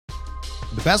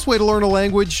The best way to learn a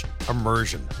language?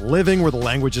 Immersion. Living where the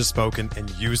language is spoken and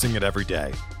using it every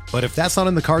day. But if that's not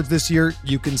in the cards this year,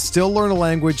 you can still learn a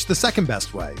language the second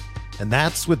best way, and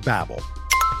that's with Babbel.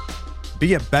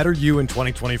 Be a better you in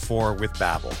 2024 with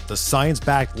Babbel, the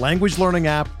science-backed language learning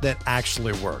app that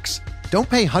actually works. Don't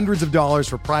pay hundreds of dollars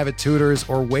for private tutors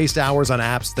or waste hours on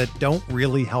apps that don't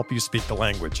really help you speak the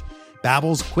language.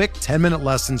 Babbel's quick 10-minute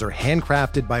lessons are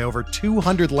handcrafted by over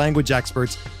 200 language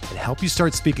experts and help you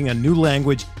start speaking a new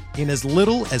language in as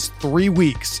little as 3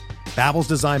 weeks. Babbel's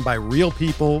designed by real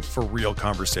people for real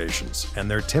conversations,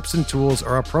 and their tips and tools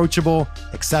are approachable,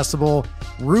 accessible,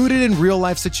 rooted in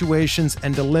real-life situations,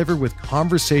 and delivered with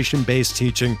conversation-based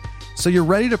teaching, so you're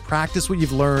ready to practice what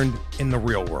you've learned in the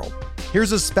real world.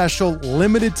 Here's a special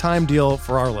limited-time deal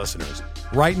for our listeners.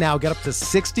 Right now, get up to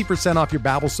 60% off your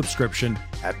Babbel subscription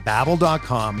at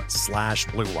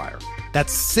babbel.com/Blue Wire.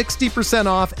 That's 60%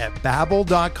 off at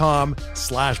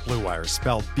babbel.com/Blue Wire,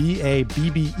 spelled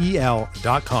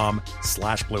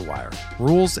BABBEL.com/Blue Wire.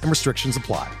 Rules and restrictions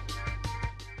apply.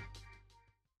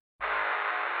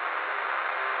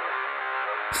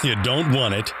 You don't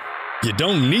want it, you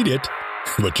don't need it,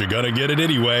 but you're gonna get it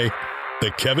anyway.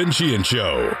 The Kevin Sheehan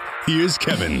Show. Here's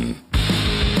Kevin.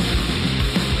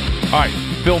 All right,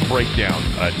 film breakdown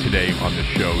today on the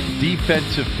show.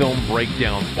 Defensive film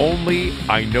breakdown only.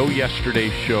 I know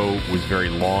yesterday's show was very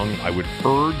long. I would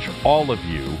urge all of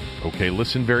you, okay,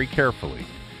 listen very carefully.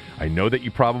 I know that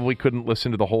you probably couldn't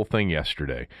listen to the whole thing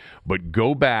yesterday, but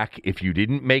go back if you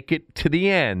didn't make it to the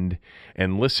end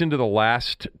and listen to the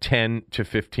last 10 to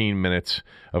 15 minutes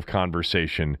of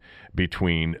conversation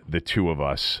between the two of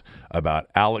us about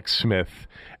Alex Smith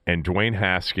and Dwayne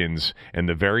Haskins and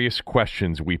the various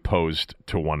questions we posed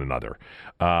to one another.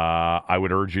 I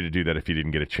would urge you to do that if you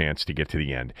didn't get a chance to get to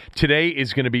the end. Today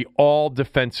is going to be all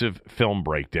defensive film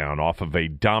breakdown off of a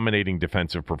dominating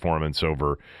defensive performance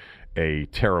over a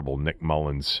terrible Nick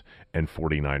Mullins and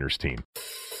 49ers team.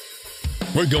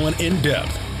 We're going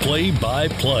in-depth,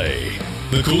 play-by-play.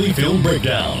 The Cooley Film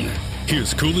Breakdown.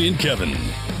 Here's Cooley and Kevin.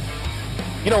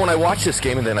 You know, when I watched this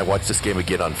game and then I watched this game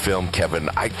again on film, Kevin,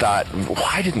 I thought,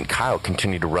 why didn't Kyle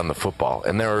continue to run the football?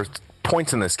 And there were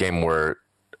points in this game where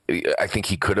I think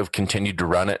he could have continued to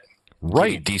run it.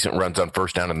 Right. Decent runs on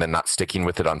first down and then not sticking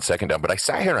with it on second down. But I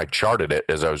sat here and I charted it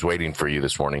as I was waiting for you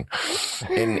this morning.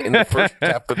 In the first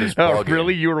half of this ball game.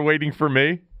 Really? You were waiting for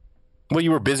me? Well,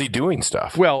 you were busy doing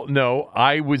stuff. Well, no,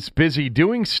 I was busy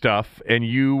doing stuff, and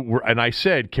I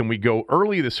said, "Can we go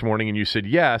early this morning?" And you said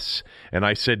yes, and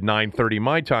I said 9:30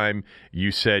 my time.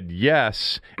 You said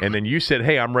yes, and then you said,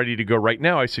 "Hey, I'm ready to go right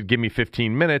now." I said, "Give me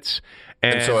 15 minutes."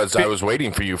 And so as I was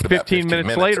waiting for you for 15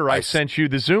 minutes later, I sent you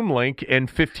the Zoom link,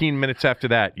 and 15 minutes after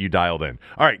that, you dialed in.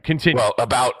 All right, continue. Well,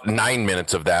 about 9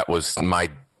 minutes of that was my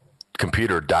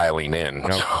computer dialing in.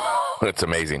 No. It's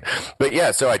amazing. But yeah,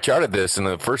 so I charted this in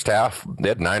the first half. They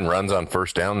had 9 runs on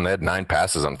first down, and they had 9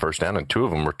 passes on first down, and 2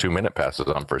 of them were 2-minute passes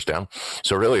on first down.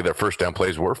 So really their first down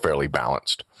plays were fairly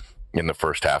balanced in the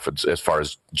first half as far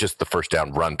as just the first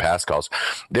down run pass calls.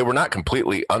 They were not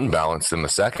completely unbalanced in the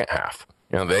second half.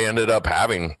 You know, they ended up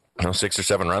having 6 or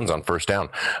 7 runs on first down.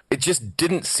 It just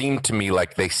didn't seem to me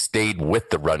like they stayed with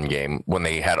the run game when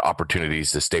they had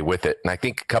opportunities to stay with it. And I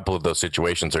think a couple of those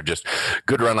situations are just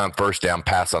good run on first down,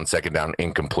 pass on second down,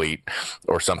 incomplete,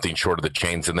 or something short of the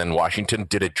chains. And then Washington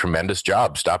did a tremendous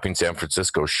job stopping San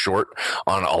Francisco short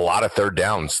on a lot of third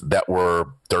downs that were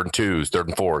 3rd and 2s, 3rd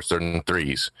and 4s, 3rd and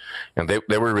 3s. And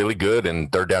they were really good in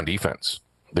third down defense.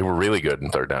 They were really good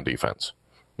in third down defense.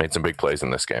 Made some big plays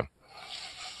in this game.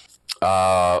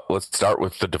 Let's start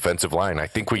with the defensive line. I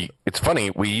think it's funny,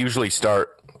 we usually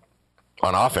start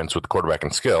on offense with the quarterback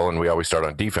and skill, and we always start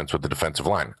on defense with the defensive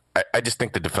line. I just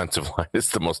think the defensive line is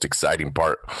the most exciting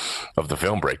part of the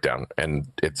film breakdown, and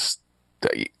it's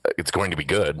going to be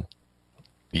good.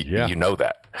 You know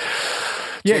that.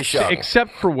 Yeah,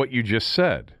 except for what you just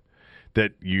said,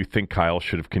 that you think Kyle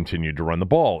should have continued to run the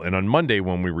ball. And on Monday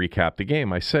when we recapped the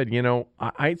game, I said,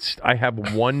 I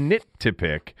have one nit to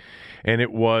pick, and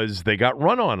it was they got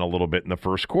run on a little bit in the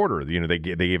first quarter.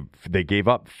 They gave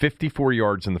up 54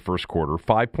 yards in the first quarter,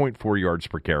 5.4 yards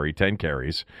per carry, 10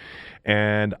 carries.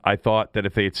 And I thought that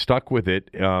if they had stuck with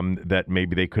it, that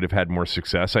maybe they could have had more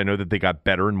success. I know that they got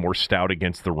better and more stout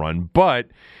against the run, but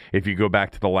if you go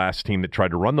back to the last team that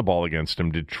tried to run the ball against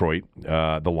them, Detroit,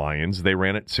 the Lions, they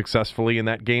ran it successfully in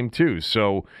that game too.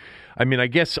 So, I mean, I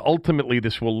guess ultimately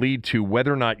this will lead to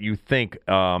whether or not you think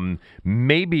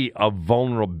maybe a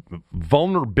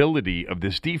vulnerability of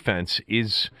this defense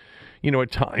is,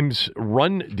 at times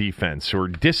run defense or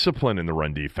discipline in the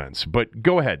run defense. But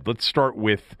go ahead. Let's start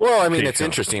with. Well, I mean, it's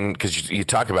interesting because you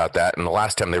talk about that, and the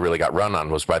last time they really got run on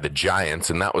was by the Giants,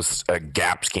 and that was a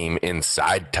gap scheme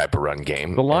inside type of run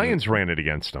game. The Lions ran it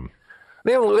against them.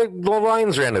 The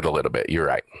Lions ran it a little bit. You're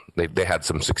right. They had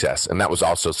some success, and that was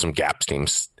also some gap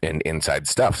schemes and inside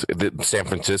stuff. San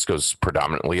Francisco's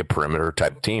predominantly a perimeter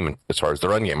type team as far as the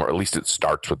run game, or at least it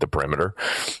starts with the perimeter.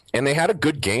 And they had a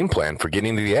good game plan for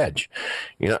getting to the edge.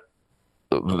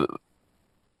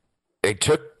 They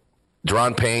took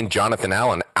Deron Payne, Jonathan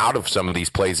Allen out of some of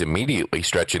these plays immediately,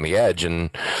 stretching the edge,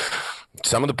 and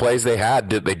some of the plays they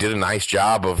did a nice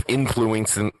job of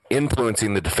influencing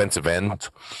the defensive end,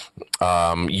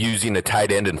 using a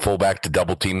tight end and fullback to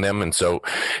double team them. And so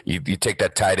you take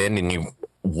that tight end and you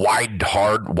wide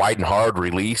and hard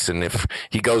release, and if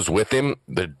he goes with him,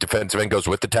 the defensive end goes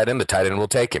with the tight end will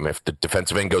take him. If the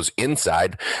defensive end goes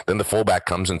inside, then the fullback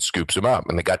comes and scoops him up.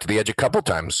 And they got to the edge a couple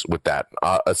times with that,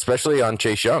 especially on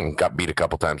Chase Young, got beat a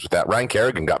couple times with that. Ryan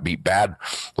Kerrigan got beat bad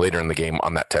later in the game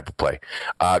on that type of play.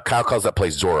 Kyle calls that play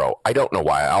Zorro. I don't know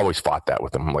why. I always fought that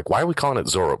with him. I'm like, why are we calling it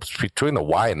Zorro? It's between the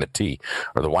Y and the T,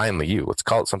 or the Y and the U. Let's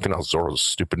call it something else. Zorro's a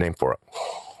stupid name for it.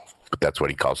 But that's what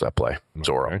he calls that play,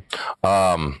 Zorro.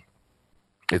 Okay.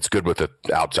 It's good with the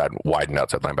widened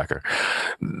outside linebacker.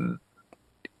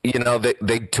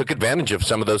 They took advantage of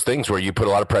some of those things where you put a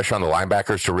lot of pressure on the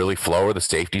linebackers to really flow, or the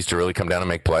safeties to really come down and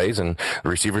make plays, and the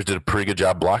receivers did a pretty good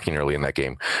job blocking early in that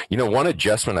game. One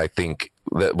adjustment I think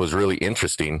that was really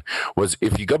interesting was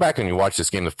if you go back and you watch this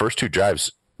game, the first two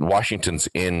drives, Washington's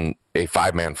in a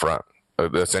 5-man front,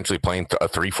 essentially playing a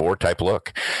 3-4 type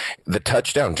look. The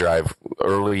touchdown drive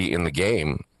early in the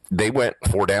game, they went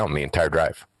 4 down the entire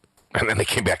drive. And then they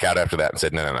came back out after that and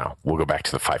said, no, we'll go back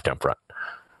to the 5-down front.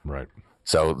 Right.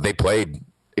 So they played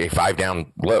a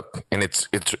 5-down look, and it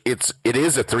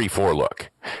is a 3-4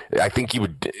 look. I think you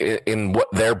would, in what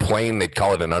they're playing, they'd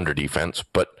call it an under defense,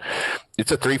 but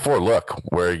it's a 3-4 look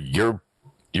where you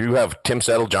have Tim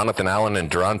Settle, Jonathan Allen, and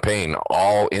Deron Payne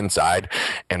all inside,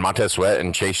 and Montez Sweat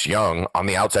and Chase Young on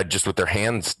the outside just with their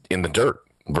hands in the dirt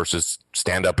versus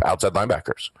stand-up outside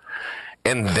linebackers.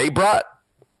 And they brought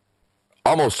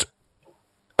almost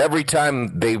every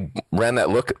time they ran that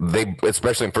look,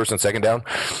 especially in first and second down,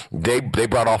 they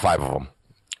brought all 5 of them,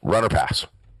 run or pass.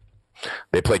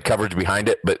 They played coverage behind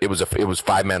it, but it was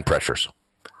 5-man pressures.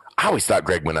 I always thought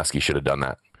Greg Minuski should have done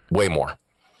that way more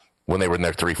when they were in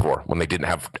their 3-4, when they didn't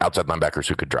have outside linebackers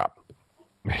who could drop.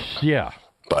 Yeah.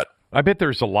 But I bet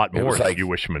there's a lot more that you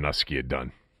wish Minuski had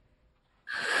done.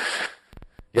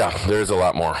 Yeah, there's a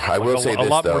lot more. I will say this, though. A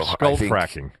lot more skull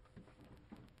cracking.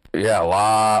 Yeah, a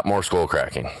lot more skull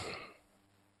cracking.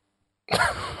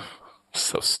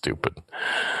 So stupid.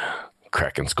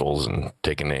 Cracking skulls and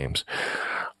taking names.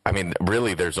 I mean,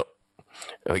 really, there's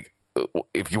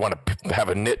if you want to have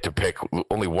a nit to pick,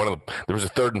 only one of them. There was a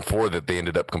 3rd and 4 that they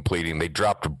ended up completing. They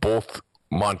dropped both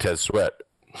Montez Sweat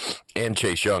and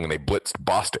Chase Young, and they blitzed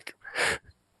Bostic.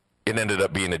 It ended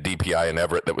up being a DPI in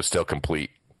Everett that was still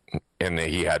complete, and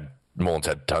Mullins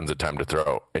had tons of time to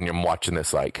throw. And I'm watching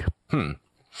this like, I'm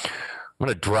going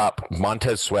to drop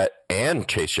Montez Sweat and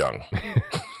Chase Young.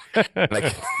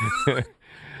 The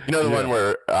one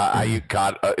where Ayuk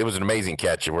caught, it was an amazing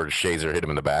catch where Shazer hit him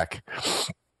in the back.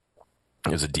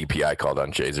 It was a DPI called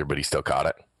on Shazer, but he still caught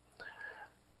it.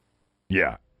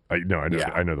 Yeah. I know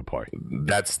the play.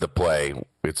 That's the play.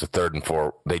 It's a 3rd and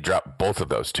 4. They dropped both of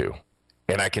those two.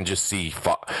 And I can just see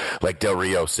like Del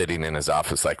Rio sitting in his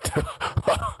office like,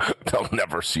 they'll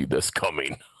never see this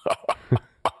coming.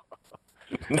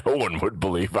 No one would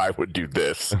believe I would do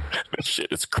this. This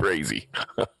shit is crazy.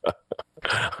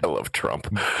 I love Trump.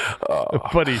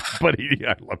 But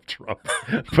I love Trump.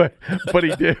 But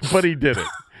he did it.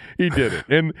 He did it.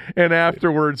 And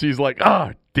afterwards he's like,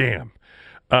 damn.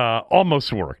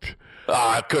 Almost worked.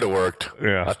 It could have worked.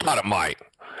 Yeah. I thought it might.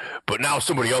 But now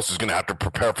somebody else is going to have to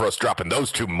prepare for us dropping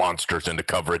those 2 monsters into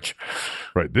coverage.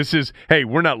 Right.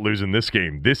 We're not losing this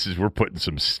game. We're putting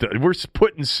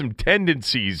some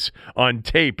tendencies on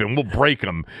tape, and we'll break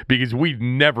them because we've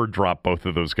never dropped both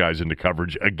of those guys into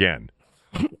coverage again.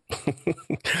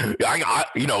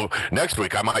 Next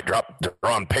week I might drop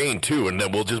Deron Payne too, and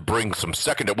then we'll just bring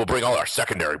we'll bring all our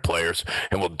secondary players,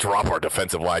 and we'll drop our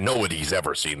defensive line. Nobody's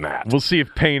ever seen that. We'll see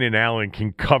if Payne and Allen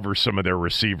can cover some of their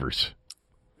receivers.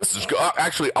 This is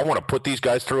actually, I want to put these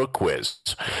guys through a quiz.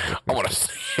 I want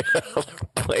to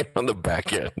play on the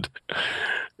back end.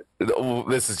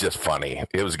 This is just funny.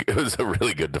 It was a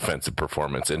really good defensive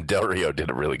performance, and Del Rio did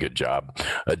a really good job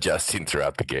adjusting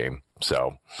throughout the game.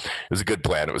 So it was a good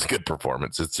plan. It was a good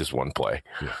performance. It's just one play.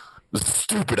 Yeah. It was a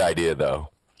stupid idea, though.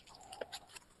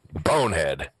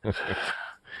 bonehead.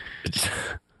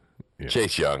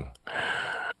 Chase Young.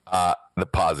 The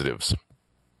positives.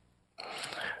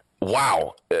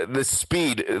 Wow. The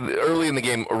speed early in the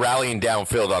game, rallying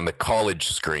downfield on the college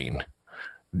screen.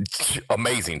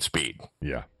 Amazing speed.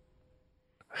 Yeah.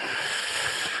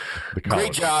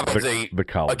 Great job as the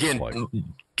college play.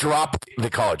 Drop the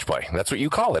college play. That's what you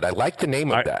call it. I like the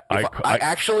name of that. I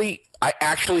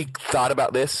actually thought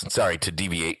about this. Sorry to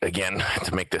deviate again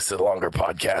to make this a longer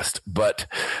podcast, but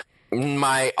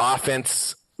my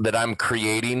offense that I'm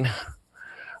creating,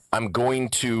 I'm going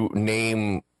to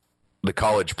name the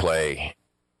college play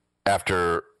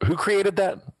after who created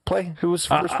that play? Who was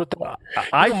first with that?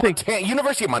 I think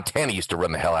University of Montana used to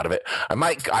run the hell out of it. I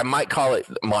might call it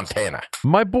Montana.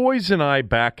 My boys and I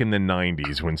back in the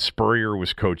 90s when Spurrier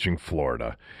was coaching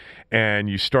Florida, and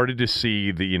you started to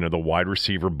see the wide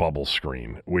receiver bubble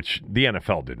screen, which the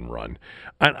NFL didn't run.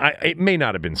 And it may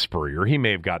not have been Spurrier. He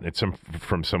may have gotten it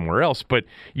from somewhere else, but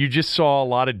you just saw a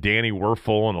lot of Danny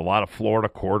Werfel and a lot of Florida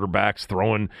quarterbacks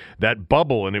throwing that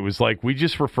bubble, and it was like we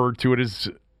just referred to it as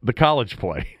the college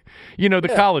play.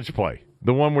 College play.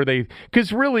 The one where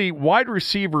because really wide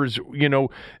receivers, in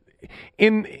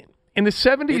the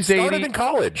 70s, it started in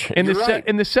college. In the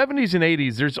 70s and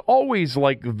 80s, there's always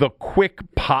like the quick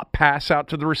pop pass out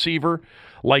to the receiver.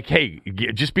 Like, hey,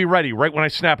 just be ready. Right when I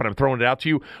snap it, I'm throwing it out to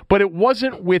you. But it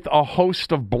wasn't with a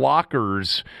host of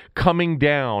blockers coming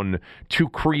down to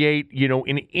create,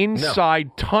 an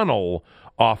inside tunnel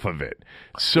off of it.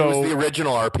 So it was the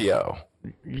original RPO.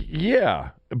 Yeah,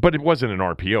 but it wasn't an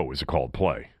RPO. It was a called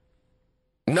play.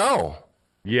 No.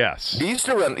 Yes. We used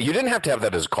to run. You didn't have to have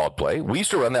that as a called play. We used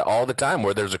to run that all the time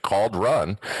where there's a called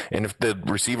run, and if the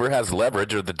receiver has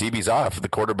leverage or the DB's off, the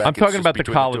quarterback. I'm talking about the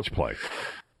college play.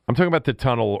 I'm talking about the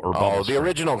tunnel or bubble. Oh, the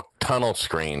original tunnel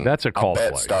screen. That's a called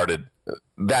play. Started.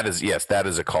 That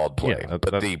is a called play. Yeah,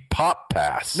 but the pop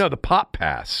pass. No, the pop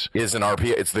pass is an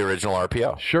RPO. It's the original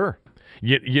RPO. Sure.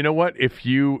 You know what? If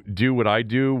you do what I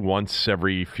do once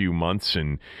every few months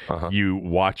and you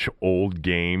watch old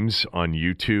games on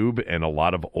YouTube and a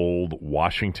lot of old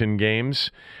Washington games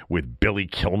with Billy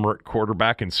Kilmer at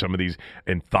quarterback and some of these,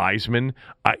 and Theismann,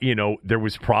 there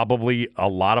was probably a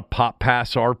lot of pop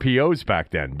pass RPOs back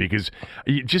then because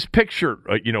you just picture,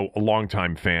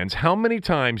 longtime fans, how many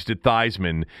times did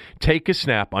Theismann take a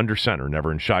snap under center,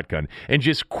 never in shotgun, and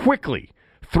just quickly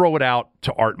throw it out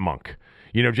to Art Monk?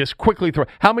 Just quickly throw.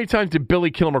 How many times did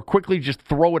Billy Kilmer quickly just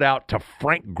throw it out to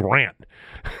Frank Grant?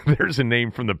 There's a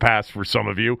name from the past for some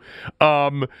of you.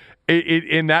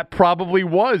 And that probably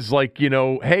was like,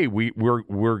 hey, we're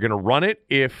going to run it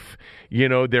if,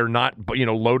 they're not,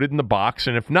 loaded in the box.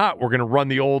 And if not, we're going to run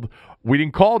the old, we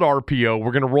didn't call it RPO.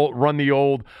 We're going to run the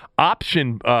old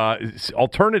option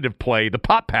alternative play, the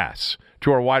pop pass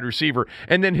to our wide receiver.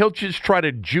 And then he'll just try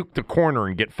to juke the corner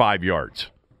and get 5 yards.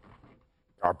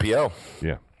 RPO.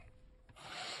 Yeah.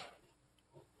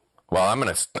 Well, I'm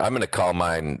gonna call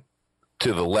mine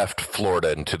to the left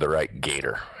Florida and to the right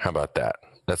Gator. How about that?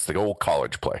 That's the old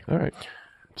college play. All right.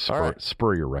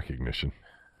 Spurrier recognition.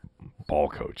 Ball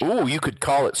coach. Ooh, you could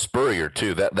call it Spurrier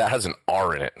too. That has an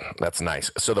R in it. That's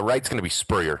nice. So the right's gonna be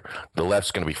Spurrier. The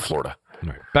left's gonna be Florida. All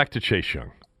right. Back to Chase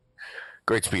Young.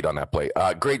 Great speed on that play.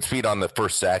 Great speed on the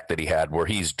first sack that he had where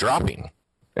he's dropping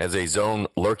as a zone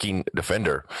lurking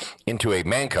defender into a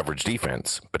man coverage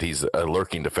defense, but he's a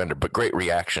lurking defender. But great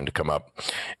reaction to come up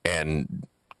and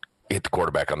hit the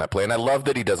quarterback on that play. And I love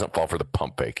that he doesn't fall for the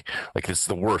pump fake. Like, this is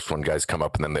the worst when guys come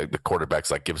up and then the quarterback's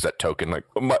like gives that token, like,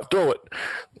 throw it.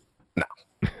 No,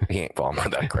 he ain't falling for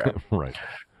that crap. Right.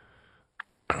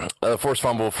 Forced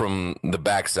fumble from the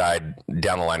backside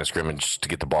down the line of scrimmage to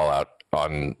get the ball out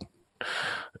on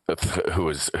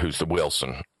who's the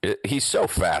Wilson. He's so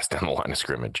fast down the line of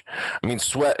scrimmage. I mean,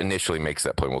 Sweat initially makes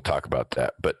that play. We'll talk about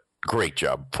that, but great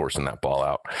job forcing that ball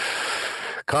out.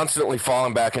 Constantly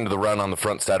falling back into the run on the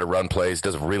front side of run plays.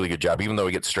 Does a really good job, even though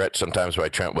he gets stretched sometimes by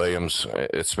Trent Williams,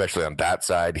 especially on that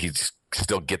side. He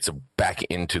still gets back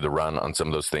into the run on some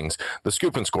of those things. The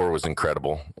scoop and score was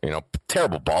incredible.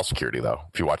 Terrible ball security, though,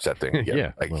 if you watch that thing again.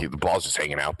 Yeah, the ball's just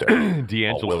hanging out there.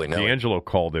 D'Angelo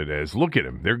called it as, look at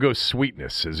him. There goes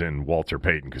sweetness, as in Walter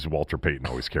Payton, because Walter Payton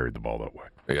always carried the ball that way.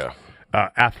 Yeah.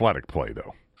 Athletic play,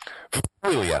 though.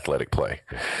 Really athletic play.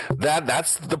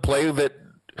 That's the play that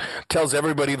tells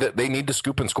everybody that they need to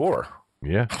scoop and score.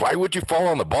 Yeah. Why would you fall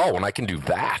on the ball when I can do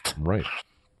that? Right.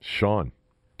 Sean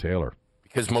Taylor.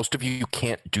 Because most of you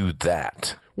can't do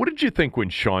that. What did you think when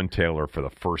Sean Taylor, for the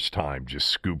first time, just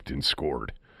scooped and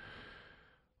scored?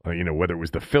 Whether it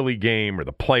was the Philly game or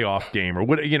the playoff game or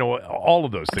what, all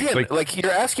of those things. Again, like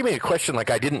you're asking me a question like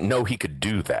I didn't know he could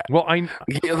do that. Well,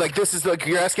 this is like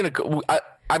you're asking.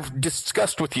 I've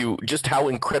discussed with you just how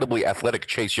incredibly athletic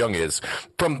Chase Young is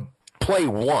from play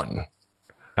one.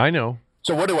 I know.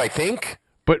 So what do I think?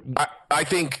 But I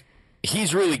think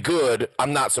he's really good.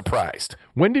 I'm not surprised.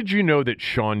 When did you know that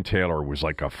Sean Taylor was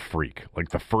like a freak? Like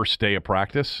the first day of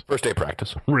practice? First day of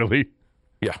practice. Really?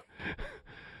 Yeah.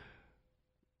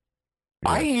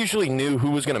 I usually knew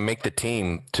who was going to make the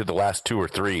team to the last 2 or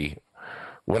 3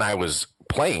 when I was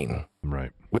playing.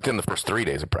 Right. Within the first 3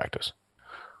 days of practice.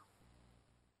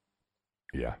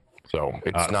 Yeah. So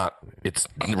it's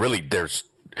really, there's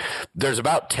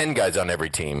about 10 guys on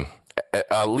every team,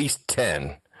 at least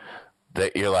 10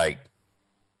 that you're like,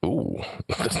 ooh,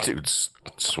 this dude's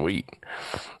sweet.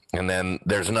 And then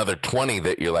there's another 20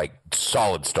 that you're like,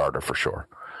 solid starter for sure.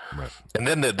 Right. And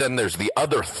then there's the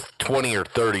other 20 or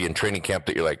 30 in training camp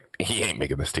that you're like, he ain't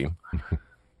making this team.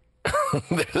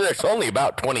 There's only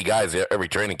about 20 guys at every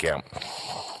training camp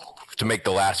to make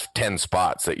the last 10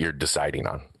 spots that you're deciding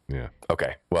on. Yeah.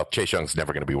 Okay. Well, Chase Young's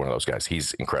never going to be one of those guys.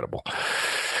 He's incredible.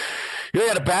 He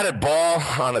had a batted ball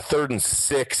on a 3rd and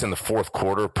 6 in the 4th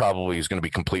quarter. Probably is going to be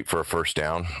complete for a first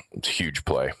down. It's a huge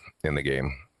play in the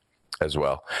game as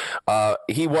well.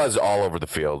 He was all over the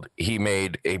field. He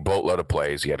made a boatload of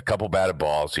plays. He had a couple batted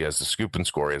balls. He has the scoop and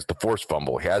score. He has the forced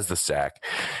fumble. He has the sack.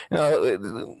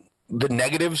 The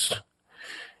negatives,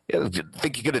 I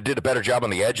think he could have did a better job on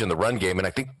the edge in the run game, and I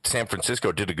think San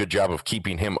Francisco did a good job of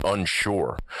keeping him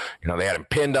unsure. They had him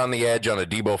pinned on the edge on a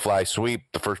Debo fly sweep,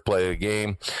 the first play of the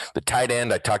game. The tight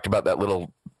end, I talked about that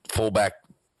little fullback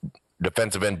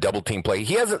defensive end double team play.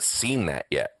 He hasn't seen that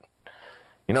yet.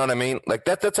 You know what I mean? Like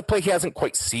that's a play he hasn't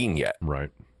quite seen yet.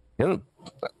 Right.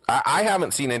 I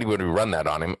haven't seen anybody run that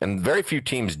on him, and very few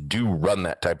teams do run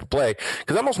that type of play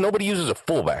because almost nobody uses a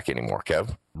fullback anymore,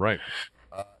 Kev. Right.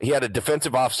 He had a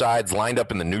defensive offsides lined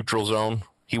up in the neutral zone.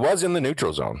 He was in the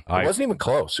neutral zone. It wasn't even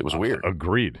close. It was weird.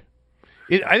 Agreed.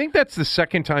 I think that's the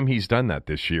second time he's done that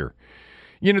this year.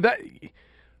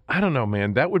 I don't know,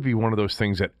 man. That would be one of those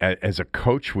things that, as a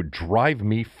coach, would drive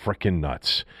me frickin'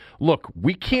 nuts. Look,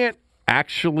 we can't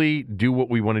actually do what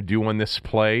we want to do on this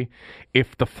play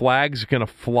if the flag's going to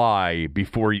fly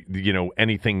before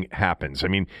anything happens. I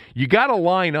mean, you got to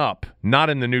line up not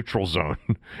in the neutral zone.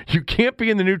 You can't be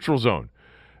in the neutral zone.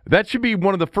 That should be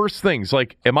one of the first things.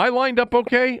 Like, am I lined up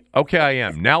okay? Okay, I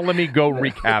am. Now let me go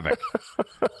wreak havoc.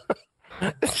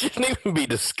 It shouldn't even be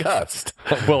discussed.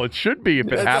 Well, it should be if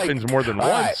it happens more than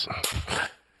once. Right.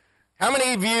 How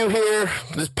many of you here,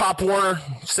 this Pop Warner,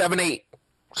 7,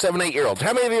 8-year-olds,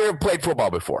 how many of you have played football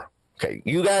before? Okay,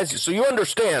 you guys, so you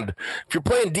understand, if you're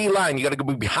playing D-line, you got to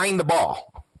go behind the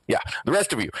ball. Yeah, the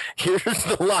rest of you, here's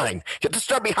the line. You have to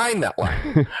start behind that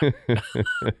line.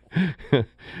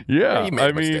 Yeah,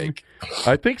 I mean,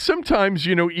 I think sometimes,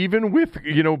 even with,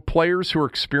 players who are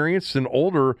experienced and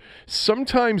older,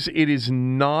 sometimes it's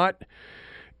not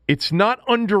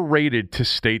underrated to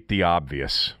state the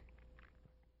obvious.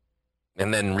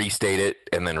 And then restate it,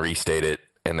 and then restate it,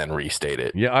 and then restate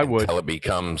it. Yeah, I would. Until it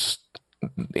becomes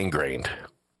ingrained.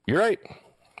 You're right.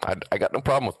 I got no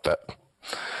problem with that.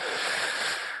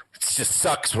 It just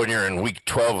sucks when you're in week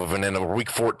 12 of week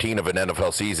 14 of an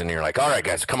NFL season. And you're like, all right,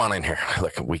 guys, come on in here.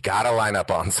 Look, we got to line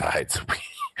up on sides.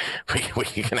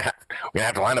 We're gonna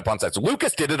have to line up on sides.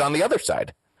 Lucas did it on the other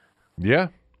side. Yeah.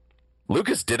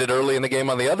 Lucas did it early in the game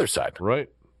on the other side. Right.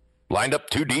 Lined up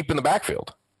too deep in the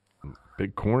backfield.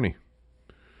 Big corny.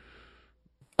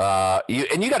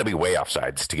 You got to be way off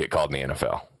sides to get called in the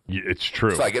NFL. It's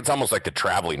true. It's almost like the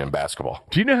traveling in basketball.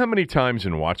 Do you know how many times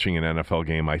in watching an NFL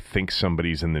game I think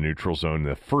somebody's in the neutral zone?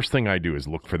 The first thing I do is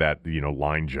look for that,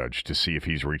 line judge to see if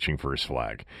he's reaching for his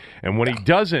flag. And when he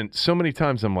doesn't, so many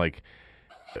times I'm like,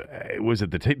 was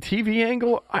it the TV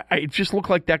angle? It just looked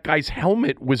like that guy's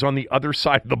helmet was on the other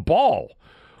side of the ball.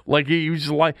 Like he was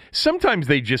like, sometimes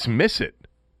they just miss it.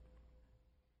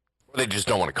 They just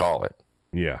don't want to call it.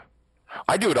 Yeah.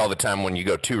 I do it all the time when you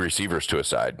go 2 receivers to a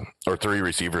side or 3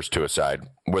 receivers to a side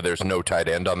where there's no tight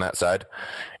end on that side.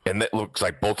 And it looks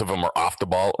like both of them are off the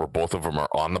ball or both of them are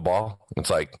on the ball. It's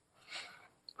like,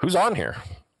 who's on here?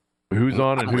 Who's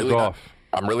on and who's off?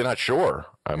 I'm really not sure.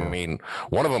 I mean,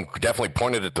 one of them definitely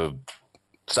pointed at the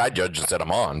side judge and said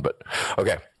I'm on, but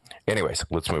okay. Anyways,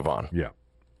 let's move on. Yeah.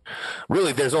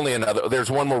 Really, there's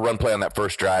one more run play on that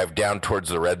first drive down towards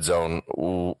the red zone.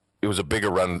 Ooh, it was a bigger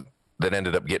run that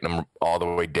ended up getting them all the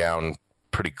way down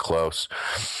pretty close.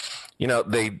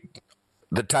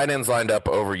 The tight end's lined up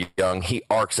over Young. He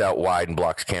arcs out wide and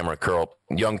blocks Cameron Curl.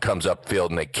 Young comes upfield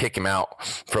and they kick him out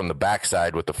from the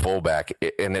backside with the fullback.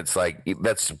 And it's like,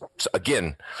 that's,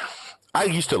 again, I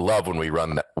used to love when we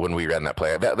ran that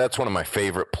play. That's one of my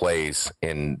favorite plays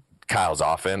in Kyle's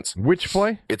offense. Which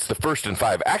play? It's the 1st and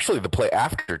 5. Actually, the play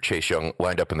after Chase Young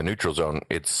lined up in the neutral zone.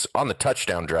 It's on the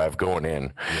touchdown drive going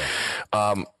in.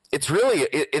 Yeah. It's really,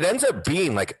 it ends up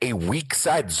being like a weak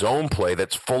side zone play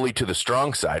that's fully to the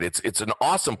strong side. It's an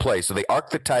awesome play. So they arc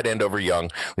the tight end over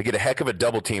Young. They get a heck of a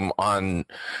double team on,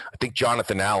 I think,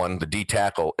 Jonathan Allen, the D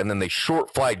tackle, and then they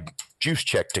short fly juice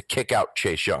check to kick out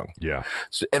Chase Young. Yeah.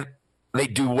 So, and they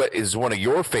do what is one of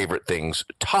your favorite things,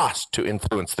 toss to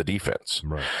influence the defense.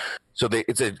 Right. So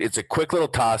it's a quick little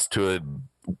toss to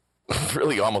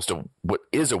really almost what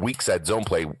is a weak side zone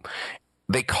play.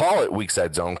 They call it weak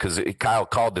side zone because Kyle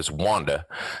called this Wanda,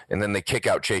 and then they kick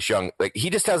out Chase Young. Like, he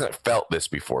just hasn't felt this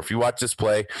before. If you watch this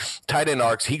play, tight end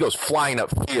arcs, he goes flying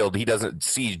upfield. He doesn't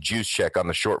see juice check on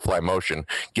the short fly motion,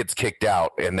 gets kicked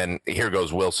out, and then here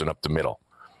goes Wilson up the middle.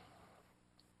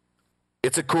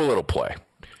 It's a cool little play.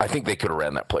 I think they could have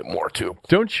ran that play more too.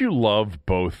 Don't you love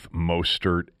both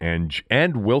Mostert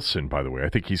and Wilson, by the way? I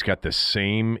think he's got the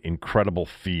same incredible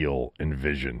feel and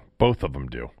vision. Both of them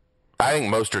do. I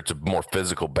think Mostert's a more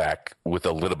physical back with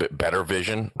a little bit better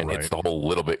vision and hits the hole a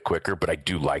little bit quicker, but I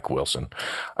do like Wilson.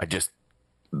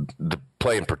 The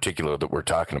play in particular that we're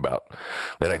talking about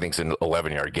that I think is an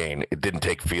 11-yard gain, it didn't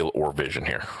take feel or vision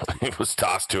here. It was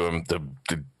tossed to him.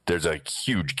 There's a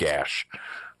huge gash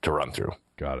to run through.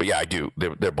 Got it. But yeah, I do.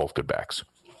 They're both good backs.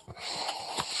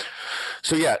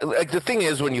 So yeah, like the thing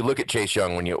is, when you look at Chase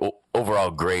Young, when you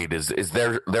overall grade is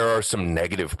there are some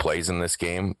negative plays in this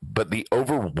game, but the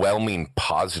overwhelming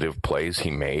positive plays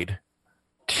he made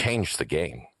changed the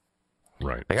game.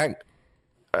 Right. Like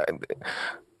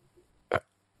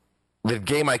the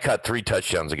game I caught 3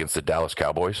 touchdowns against the Dallas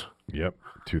Cowboys. Yep,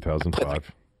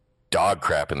 2005. Dog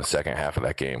crap in the second half of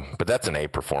that game, but that's an A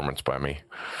performance by me.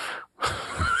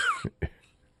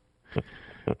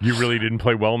 You really didn't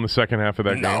play well in the second half of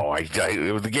that game? No,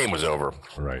 the game was over.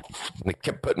 Right. They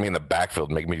kept putting me in the backfield,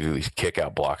 making me do these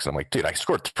kick-out blocks. And I'm like, dude, I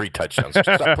scored 3 touchdowns.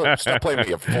 Stop playing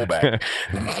me a fullback,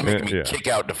 making me kick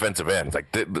out defensive ends.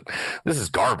 Like, this is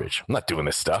garbage. I'm not doing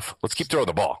this stuff. Let's keep throwing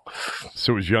the ball.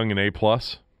 So was Young an A+?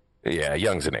 Yeah,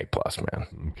 Young's an A+,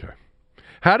 man. Okay.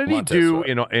 How did he do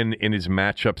in his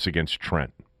matchups against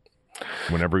Trent?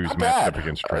 Whenever he was matched up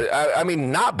against Trent. I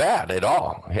mean, not bad at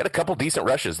all. He had a couple decent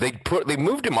rushes. They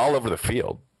moved him all over the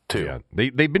field, too. Yeah,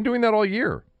 they've been doing that all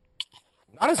year.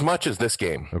 Not as much as this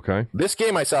game. Okay. This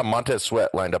game, I saw Montez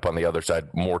Sweat lined up on the other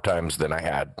side more times than I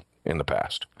had in the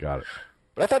past. Got it.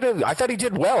 But I thought he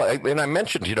did well. And I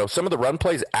mentioned, some of the run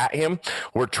plays at him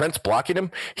where Trent's blocking him,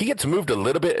 he gets moved a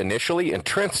little bit initially, and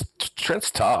Trent's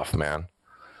tough, man.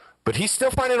 But he's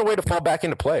still finding a way to fall back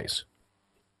into plays.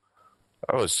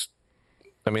 It was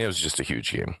just a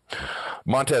huge game.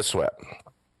 Montez Sweat,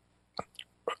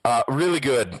 really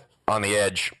good on the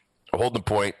edge, holding the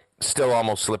point, still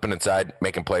almost slipping inside,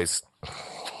 making plays.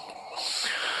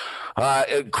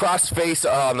 Cross face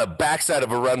on the backside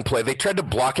of a run play. They tried to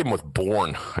block him with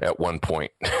Bourne at one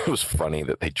point. It was funny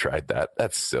that they tried that.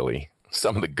 That's silly.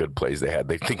 Some of the good plays they had,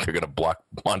 they think they're going to block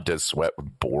Montez Sweat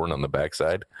with Bourne on the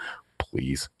backside.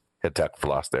 Please. Head tackle for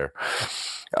loss there.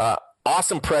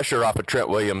 Awesome pressure off of Trent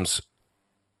Williams.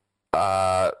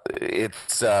 It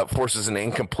forces an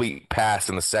incomplete pass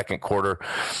in the second quarter.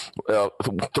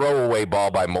 Throwaway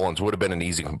ball by Mullins would have been an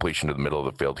easy completion to the middle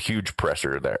of the field. Huge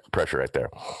pressure right there.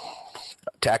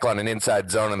 Tackle on an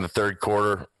inside zone in the third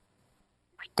quarter.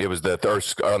 It was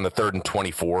on the 3rd and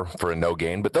 24 for a no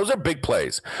gain, but those are big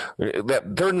plays.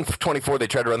 That 3rd and 24, they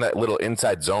try to run that little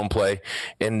inside zone play,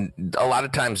 and a lot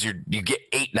of times you get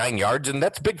 8-9 yards, and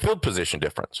that's big field position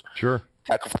difference. Sure.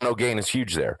 Tackle for no gain is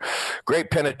huge there.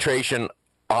 Great penetration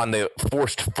on the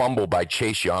forced fumble by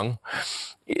Chase Young.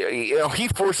 He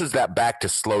forces that back to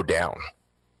slow down.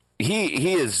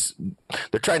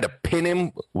 They're trying to pin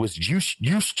him with use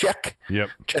check. Yep.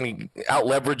 Trying to out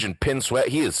leverage and pin Sweat.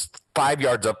 He is 5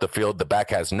 yards up the field. The back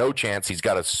has no chance. He's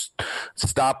got to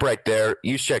stop right there.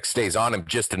 Use check stays on him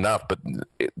just enough, but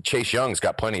Chase Young's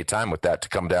got plenty of time with that to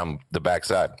come down the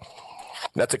backside.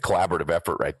 That's a collaborative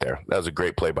effort right there. That was a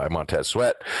great play by Montez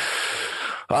Sweat.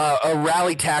 A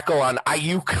rally tackle on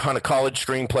Ayuk on a college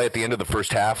screen play at the end of the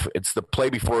first half. It's the play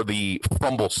before the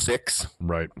fumble 6.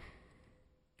 Right.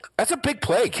 That's a big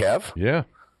play, Kev. Yeah.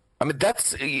 I mean,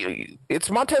 it's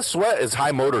Montez Sweat is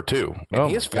high motor too. And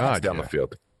he is fast down the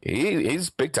field. He's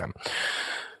big time.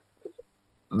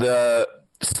 The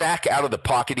sack out of the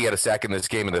pocket. He had a sack in this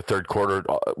game in the third quarter.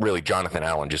 Really, Jonathan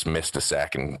Allen just missed a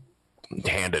sack and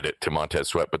handed it to Montez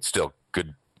Sweat, but still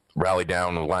good rally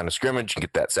down the line of scrimmage and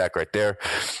get that sack right there.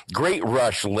 Great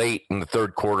rush late in the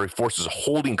third quarter. He forces a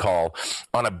holding call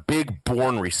on a big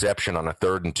Bourne reception on a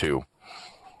 3rd and 2.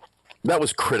 That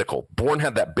was critical. Bourne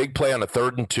had that big play on a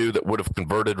 3rd and 2 that would have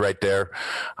converted right there.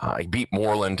 He beat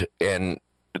Moreland, and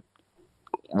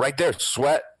right there,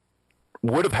 Sweat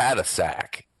would have had a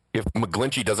sack. If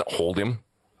McGlinchey doesn't hold him,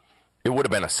 it would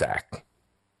have been a sack.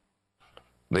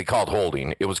 They called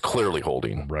holding. It was clearly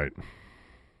holding. Right.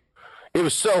 It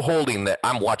was so holding that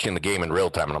I'm watching the game in real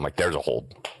time, and I'm like, there's a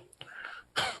hold.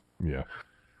 Yeah.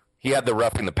 He had the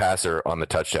roughing the passer on the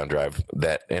touchdown drive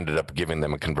that ended up giving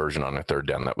them a conversion on a 3rd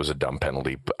down. That was a dumb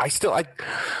penalty. But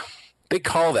they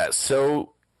call that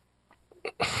so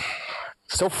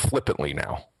flippantly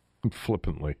now.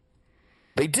 Flippantly.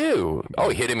 They do. Oh,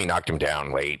 he hit him. He knocked him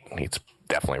down late. It's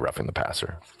definitely roughing the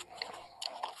passer.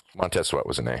 Montez Sweat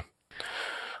was a name.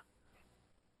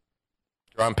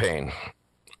 John Payne.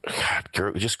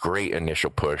 God, just great initial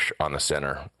push on the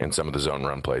center in some of the zone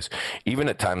run plays. Even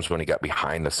at times when he got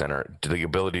behind the center, the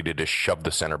ability to just shove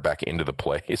the center back into the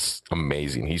play is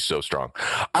amazing. He's so strong.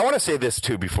 I want to say this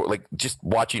too before, like just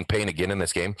watching Payne again in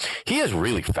this game, he is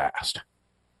really fast.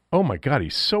 Oh my God,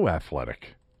 he's so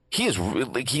athletic. He's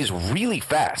really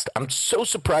fast. I'm so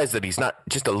surprised that he's not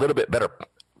just a little bit better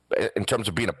in terms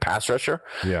of being a pass rusher.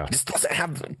 Yeah. He just doesn't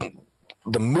have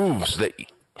the moves that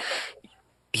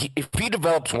if he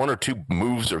develops 1 or 2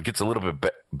 moves or gets a little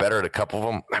bit better at a couple of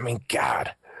them, I mean,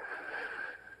 God.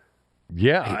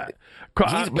 Yeah.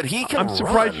 But he can I'm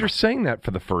surprised run. you're saying that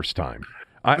for the first time.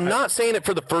 I'm not saying it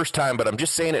for the first time, but I'm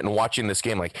just saying it and watching this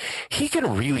game. Like, he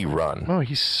can really run. Oh,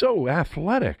 he's so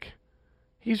athletic.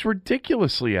 He's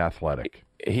ridiculously athletic.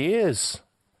 He is.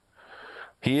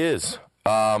 Wins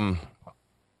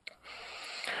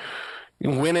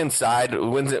inside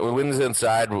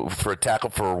for a tackle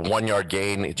for a 1-yard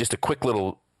gain. Just a quick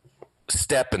little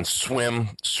step and swim,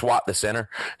 swat the center,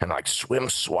 and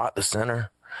swat the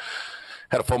center.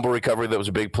 Had a fumble recovery that was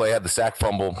a big play. Had the sack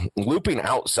fumble, looping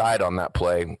outside on that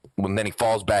play. When then he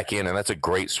falls back in, and that's a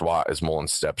great swat as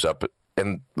Mullins steps up.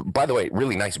 And by the way,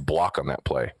 really nice block on that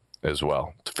play as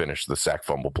well to finish the sack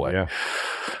fumble play. Yeah.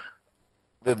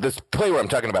 This play where I'm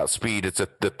talking about speed, it's the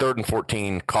 3rd and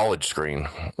 14 college screen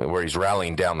where he's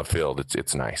rallying down the field.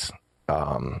 It's nice.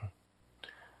 And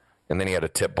then he had a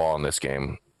tip ball in this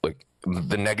game. Like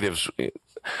the negatives,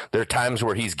 there are times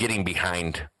where he's getting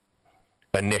behind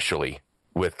initially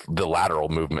with the lateral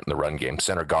movement in the run game.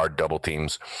 Center guard double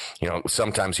teams.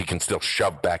 Sometimes he can still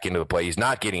shove back into the play. He's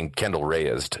not getting Kendall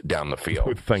Reyes down the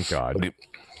field. Thank God.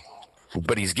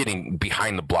 But he's getting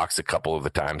behind the blocks a couple of the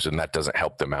times, and that doesn't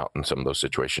help them out in some of those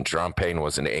situations. Jerron Payne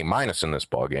was an A- in this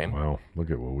ball game. Well,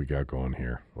 look at what we got going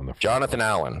here. Jonathan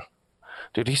Allen.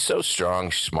 Dude, he's so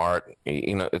strong, smart.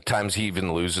 At times he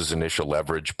even loses initial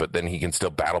leverage, but then he can still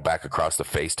battle back across the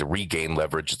face to regain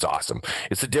leverage. It's awesome.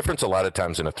 It's the difference a lot of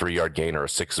times in a 3-yard gain or a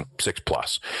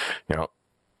 6+.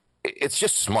 It's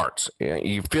just smarts.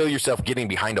 You feel yourself getting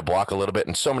behind a block a little bit,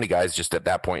 and so many guys just at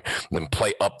that point then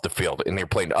play up the field, and they're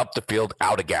playing up the field,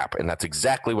 out a gap, and that's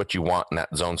exactly what you want in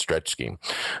that zone stretch scheme.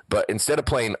 But instead of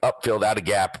playing upfield, out a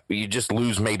gap, you just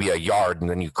lose maybe a yard, and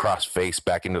then you cross face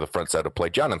back into the front side of play.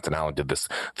 Jonathan Allen did this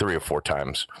 3 or 4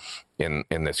 times in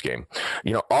this game.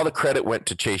 All the credit went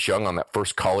to Chase Young on that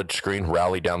first college screen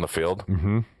rally down the field.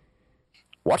 Mm-hmm.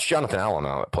 Watch Jonathan Allen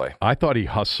on that play. I thought he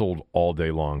hustled all day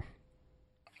long.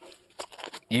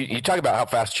 You talk about how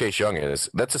fast Chase Young is.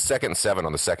 That's a 2nd and 7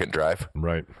 on the second drive.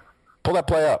 Right. Pull that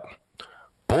play up.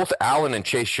 Both Allen and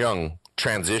Chase Young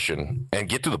transition and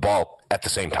get to the ball at the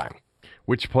same time.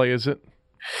 Which play is it?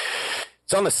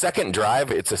 It's on the second drive.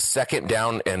 It's a 2nd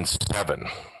down and 7.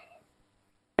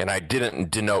 And I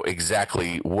didn't know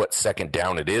exactly what 2nd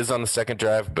down it is on the second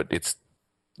drive, but it's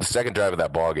the second drive of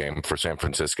that ball game for San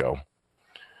Francisco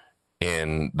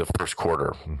in the first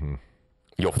quarter. Mm-hmm.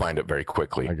 You'll find it very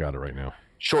quickly. I got it right now.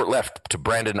 Short left to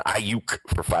Brandon Ayuk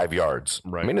for 5 yards.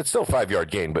 Right. I mean, it's still a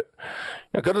 5-yard gain, but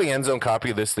go to the end zone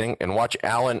copy of this thing and watch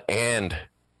Allen and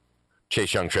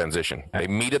Chase Young transition. They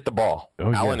meet at the ball.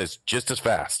 Allen is just as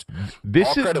fast.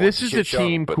 This is a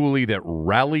team, Cooley, that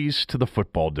rallies to the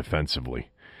football defensively.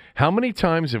 How many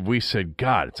times have we said,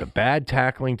 God, it's a bad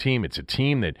tackling team. It's a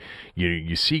team that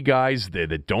you see guys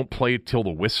that don't play it till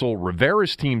the whistle.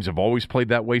 Rivera's teams have always played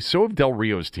that way. So have Del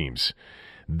Rio's teams.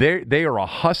 They are a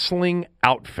hustling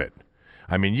outfit.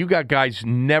 I mean, you got guys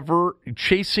never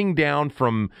chasing down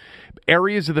from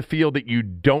areas of the field that you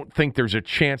don't think there's a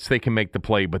chance they can make the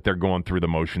play, but they're going through the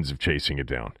motions of chasing it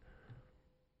down.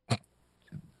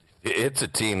 It's a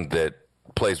team that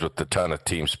plays with a ton of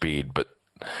team speed, but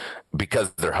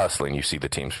because they're hustling, you see the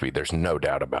team speed. There's no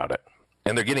doubt about it.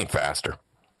 And they're getting faster.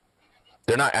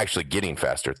 They're not actually getting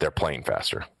faster. They're playing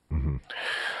faster. Mm-hmm.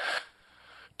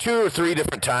 2 or 3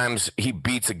 different times he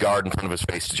beats a guard in front of his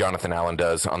face. Jonathan Allen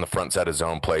does on the front side of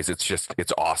zone plays.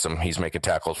 It's awesome. He's making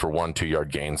tackles for 1-2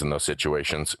 yard gains in those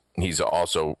situations. He's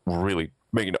also really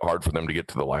making it hard for them to get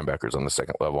to the linebackers on the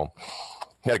second level.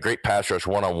 He had a great pass rush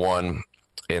 1-on-1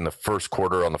 in the first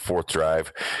quarter on the fourth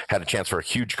drive. Had a chance for a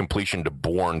huge completion to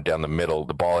Bourne down the middle.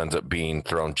 The ball ends up being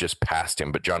thrown just past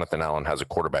him, but Jonathan Allen has a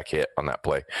quarterback hit on that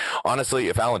play. Honestly,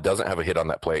 if Allen doesn't have a hit on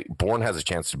that play, Bourne has a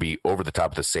chance to be over the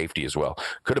top of the safety as well.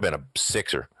 Could have been a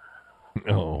sixer.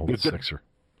 Oh, sixer.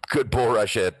 Good bull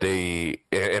rush and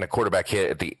a quarterback hit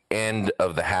at the end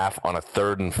of the half on a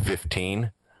 3rd and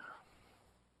 15.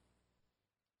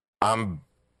 I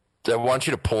want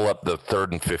you to pull up the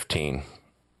 3rd and 15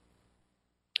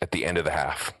 at the end of the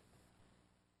half.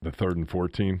 The 3rd and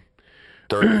 14?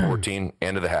 3rd and 14,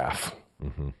 end of the half.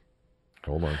 Mm-hmm.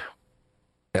 Hold on.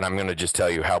 And I'm going to just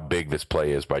tell you how big this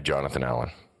play is by Jonathan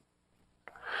Allen.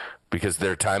 Because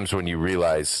there are times when you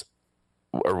realize,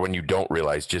 or when you don't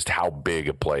realize, just how big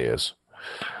a play is.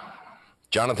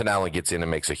 Jonathan Allen gets in and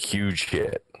makes a huge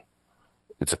hit.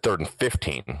 It's a 3rd and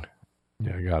 15.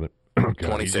 Yeah, I got it.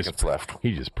 20 seconds left.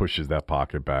 He just pushes that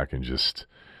pocket back and just,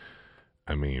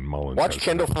 Mullins. Watch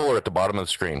Kendall Fuller at the bottom of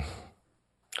the screen.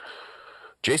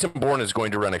 Jason Bourne is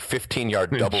going to run a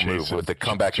 15-yard double move with the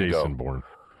comeback and go.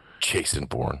 Jason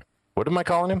Bourne. What am I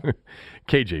calling him?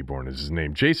 KJ Bourne is his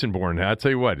name. Jason Bourne. I'll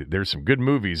tell you what, there's some good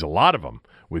movies, a lot of them,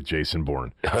 with Jason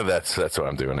Bourne. That's what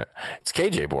I'm doing it. It's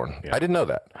KJ Bourne. Yeah. I didn't know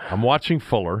that. I'm watching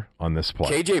Fuller on this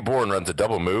play. KJ Bourne runs a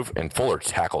double move, and Fuller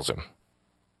tackles him.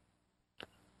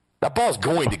 That ball's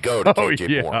going to go to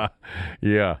KJ Bourne.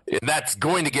 Yeah. And that's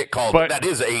going to get called. But that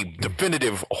is a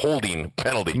definitive holding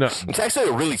penalty. No. It's actually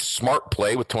a really smart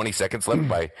play with 20 seconds left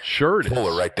by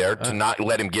Fuller right there to not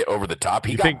let him get over the top.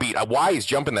 He got beat. Why he's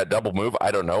jumping that double move, I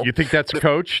don't know. You think that's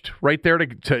coached right there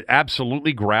to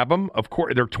absolutely grab him? Of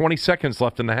course. There are 20 seconds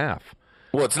left in the half.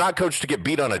 Well, it's not coached to get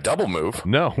beat on a double move.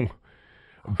 No.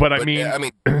 But I mean,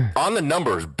 on the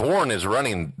numbers, Bourne is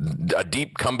running a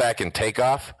deep comeback and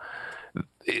takeoff.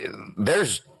 I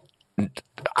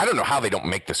don't know how they don't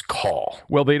make this call.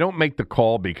 Well, they don't make the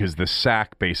call because the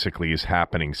sack basically is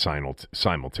happening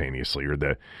simultaneously, or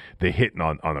the hit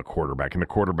on the quarterback, and the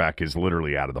quarterback is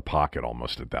literally out of the pocket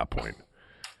almost at that point.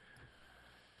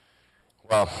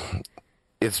 Well,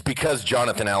 it's because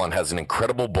Jonathan Allen has an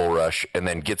incredible bull rush and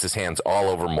then gets his hands all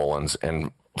over Mullins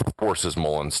and forces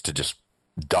Mullins to just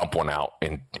dump one out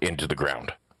into the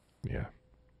ground. Yeah.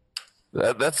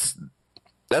 That's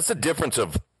the difference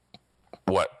of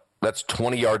what? That's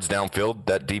 20 yards downfield,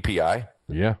 that DPI.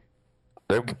 Yeah.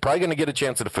 They're probably going to get a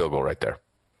chance at a field goal right there.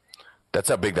 That's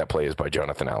how big that play is by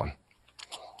Jonathan Allen.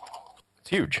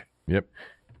 It's huge. Yep.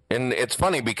 And it's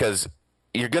funny because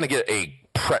you're going to get a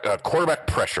quarterback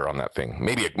pressure on that thing.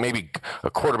 Maybe a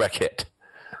quarterback hit.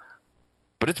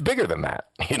 But it's bigger than that,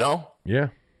 you know? Yeah.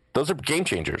 Those are game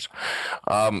changers.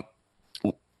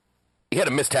 He had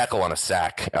a missed tackle on a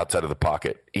sack outside of the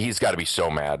pocket. He's got to be so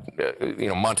mad.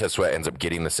 Montez Sweat ends up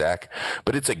getting the sack,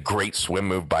 but it's a great swim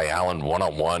move by Allen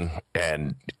one-on-one,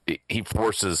 and he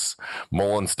forces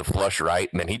Mullins to flush right,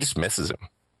 and then he just misses him.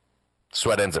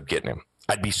 Sweat ends up getting him.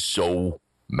 I'd be so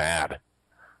mad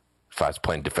if I was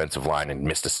playing defensive line and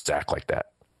missed a sack like that.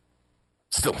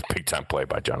 Still a big-time play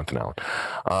by Jonathan Allen.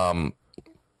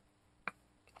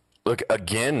 Look,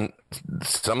 again,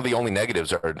 some of the only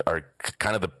negatives are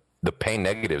kind of the pain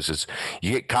negatives is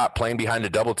you get caught playing behind a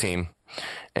double team,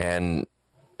 and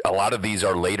a lot of these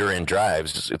are later in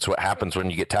drives. It's what happens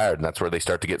when you get tired, and that's where they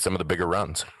start to get some of the bigger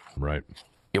runs. Right.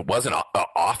 It wasn't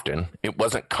often. It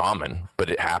wasn't common,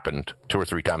 but it happened 2 or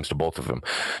 3 times to both of them.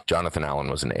 Jonathan Allen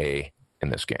was an A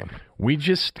in this game. We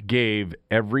just gave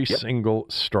every single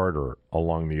starter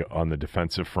on the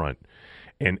defensive front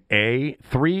an A,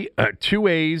 2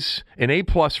 A's, an A+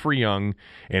 for Young,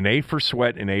 an A for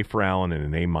Sweat, an A for Allen,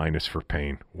 and an A- for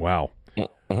Payne. Wow.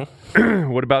 Mm-hmm.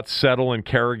 What about Settle and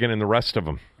Kerrigan and the rest of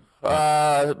them?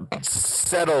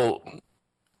 Settle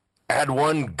had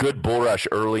one good bull rush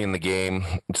early in the game.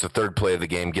 It's the 3rd play of the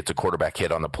game, gets a quarterback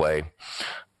hit on the play.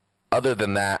 Other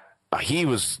than that, he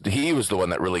was the one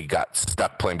that really got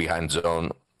stuck playing behind zone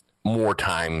more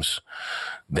times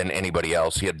than anybody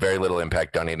else. He had very little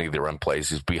impact on any of the run plays.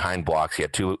 He's behind blocks. He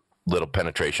had too little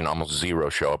penetration, almost 0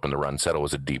 show up in the run. Settle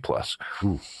was a D+.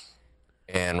 Ooh.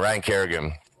 And Ryan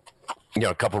Kerrigan,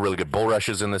 a couple really good bull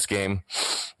rushes in this game.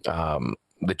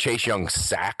 The Chase Young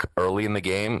sack early in the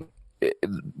game,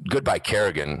 good by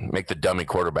Kerrigan, make the dummy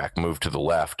quarterback move to the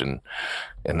left, and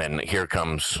then here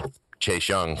comes Chase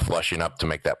Young flushing up to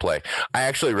make that play. I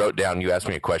actually wrote down, you asked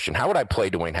me a question, how would I play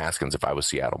Dwayne Haskins if I was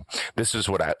Seattle? This is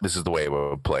the way I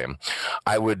would play him.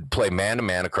 I would play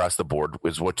man-to-man across the board,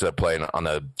 is what they're playing on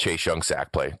the Chase Young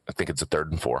sack play. I think it's a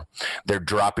 3rd and 4. They're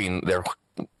dropping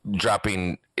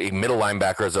a middle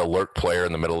linebacker as an alert player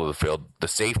in the middle of the field. The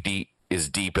safety is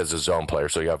deep as a zone player.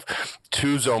 So you have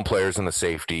 2 zone players in the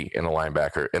safety and a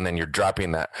linebacker, and then you're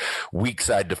dropping that weak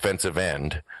side defensive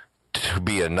end to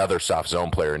be another soft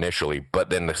zone player initially, but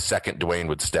then the second Dwayne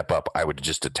would step up, I would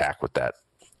just attack with that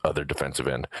other defensive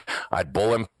end. I'd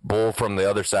bull from the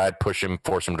other side, push him,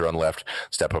 force him to run left,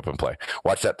 step up and play.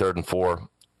 Watch that 3rd and 4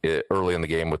 early in the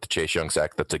game with the Chase Young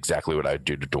sack. That's exactly what I'd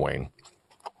do to Dwayne.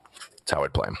 That's how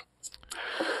I'd play him.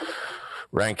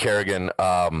 Ryan Kerrigan,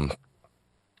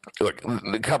 look,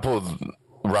 a couple of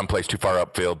run plays too far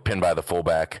upfield, pinned by the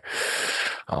fullback.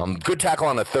 Good tackle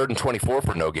on a 3rd and 24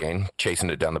 for no gain, chasing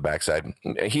it down the backside.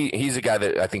 He's a guy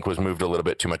that I think was moved a little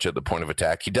bit too much at the point of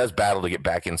attack. He does battle to get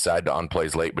back inside on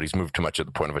plays late, but he's moved too much at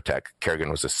the point of attack.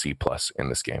 Kerrigan was a C+ in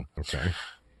this game. Okay.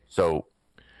 So,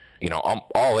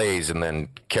 all A's, and then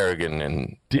Kerrigan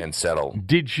and Settle.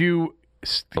 Did you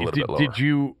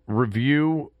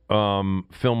review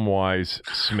film-wise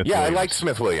Smith? Yeah, Williams? I liked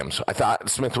Smith Williams. I thought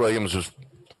Smith Williams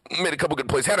made a couple good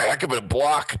plays, had a heck of a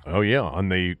block. Oh, yeah, on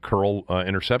the curl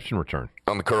interception return.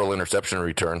 On the curl interception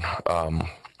return.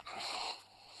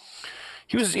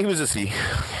 He was a C.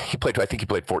 I think he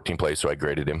played 14 plays, so I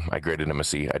graded him. I graded him a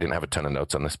C. I didn't have a ton of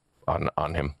notes on this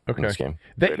on him in this game.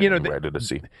 Rated a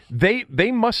C.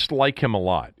 They must like him a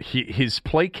lot. His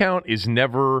play count is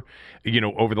never,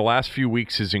 over the last few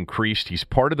weeks has increased. He's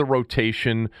part of the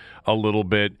rotation a little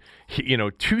bit. 2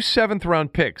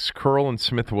 7th-round picks, Curl and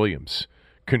Smith Williams,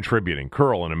 contributing.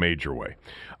 Curl in a major way.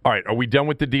 All right, are we done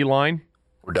with the D-line?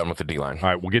 We're done with the D-line. All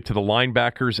right, we'll get to the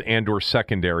linebackers and or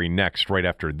secondary next, right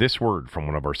after this word from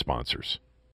one of our sponsors.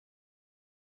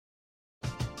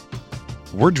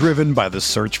 We're driven by the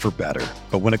search for better.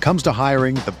 But when it comes to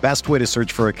hiring, the best way to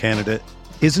search for a candidate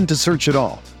isn't to search at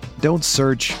all. Don't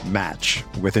search, match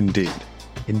with Indeed.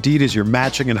 Indeed is your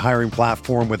matching and hiring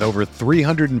platform with over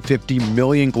 350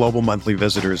 million global monthly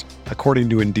visitors, according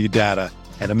to Indeed data,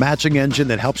 and a matching engine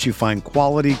that helps you find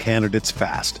quality candidates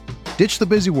fast. Ditch the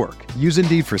busy work. Use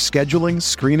Indeed for scheduling,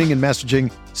 screening, and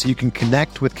messaging so you can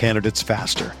connect with candidates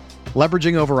faster.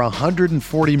 Leveraging over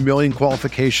 140 million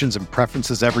qualifications and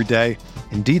preferences every day,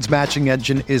 Indeed's matching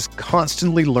engine is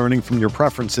constantly learning from your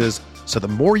preferences, so the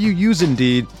more you use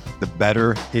Indeed, the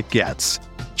better it gets.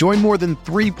 Join more than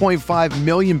 3.5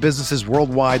 million businesses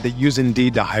worldwide that use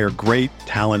Indeed to hire great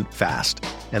talent fast.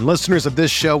 And listeners of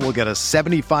this show will get a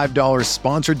 $75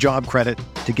 sponsored job credit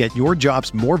to get your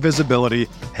jobs more visibility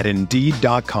at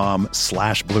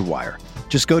Indeed.com/Blue Wire.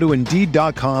 Just go to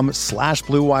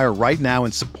Indeed.com/Blue Wire right now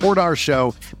and support our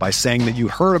show by saying that you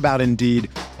heard about Indeed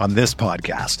on this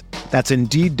podcast. That's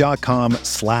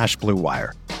Indeed.com/Blue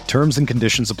Wire. Terms and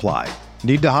conditions apply.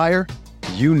 Need to hire?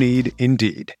 You need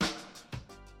Indeed.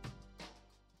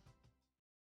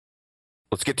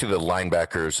 Let's get to the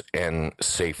linebackers and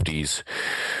safeties.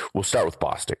 We'll start with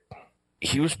Bostic.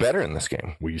 He was better in this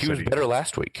game. He was better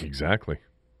last week. Exactly.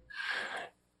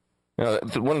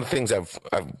 One of the things I've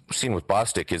seen with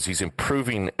Bostic is he's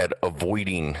improving at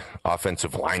avoiding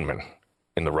offensive linemen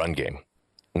in the run game,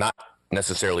 not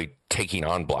necessarily taking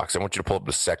on blocks. I want you to pull up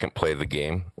the second play of the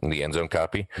game in the end zone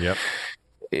copy. Yep.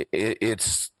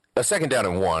 It's a 2nd down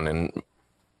and 1, and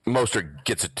Mostert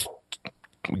gets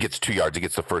 2 yards, he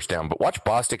gets the first down. But watch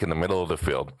Bostic in the middle of the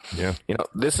field. Yeah.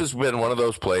 This has been one of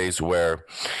those plays where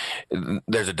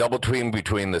there's a double team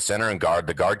between the center and guard.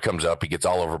 The guard comes up, he gets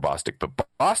all over Bostic. But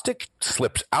Bostic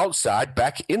slips outside,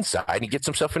 back inside, and he gets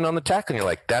himself in on the tackle. And you're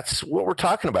like, that's what we're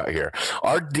talking about here.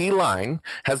 Our D-line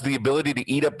has the ability to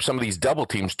eat up some of these double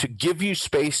teams to give you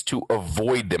space to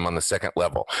avoid them on the second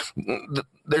level.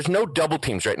 There's no double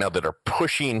teams right now that are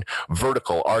pushing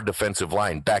vertical our defensive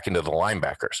line back into the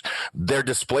linebackers. They're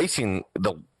displacing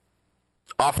the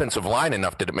offensive line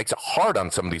enough that it makes it hard on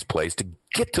some of these plays to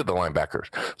get to the linebackers.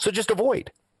 So just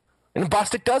avoid. And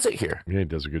Bostic does it here. Yeah, he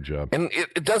does a good job. And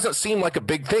it doesn't seem like a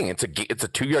big thing. It's a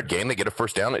 2-yard gain. They get a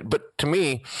first down. But to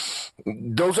me,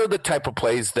 those are the type of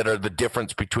plays that are the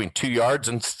difference between 2 yards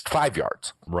and 5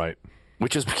 yards. Right.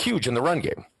 Which is huge in the run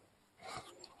game.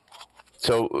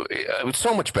 So it was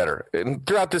so much better. And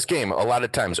throughout this game, a lot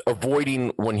of times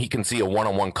avoiding when he can see a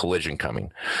one-on-one collision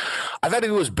coming. I thought he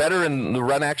was better in the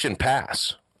run action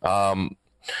pass.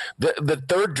 The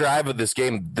third drive of this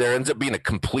game, there ends up being a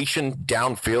completion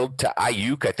downfield to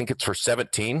Ayuk. I think it's for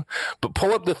 17. But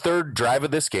pull up the third drive of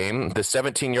this game, the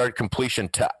 17-yard completion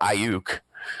to Ayuk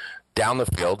down the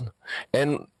field.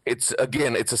 And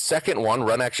it's a second one,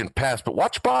 run action pass, but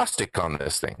watch Bostic on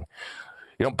this thing.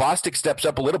 Bostic steps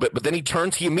up a little bit, but then he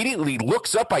immediately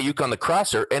looks up Ayuk on the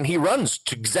crosser, and he runs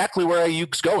to exactly where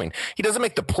Ayuk's going. He doesn't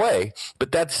make the play,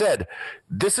 but that said,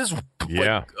 this is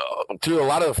to a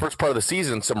lot of the first part of the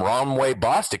season, some wrong way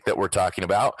Bostic that we're talking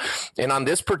about. And on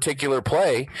this particular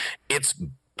play, it's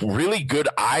really good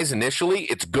eyes initially.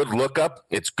 It's good look up.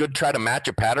 It's good try to match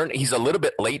a pattern. He's a little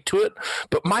bit late to it,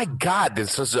 but my God,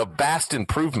 this is a vast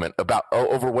improvement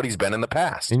over what he's been in the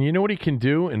past. And you know what he can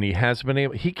do, and he has been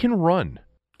able. He can run.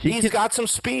 He's got some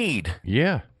speed.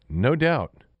 Yeah, no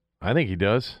doubt. I think he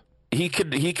does. He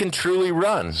can truly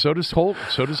run. So does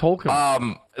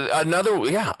Holcomb. Another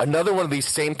one of these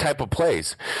same type of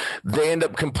plays. They end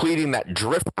up completing that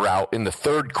drift route in the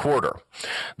third quarter.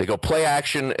 They go play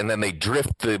action, and then they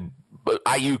drift the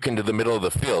Ayuk into the middle of the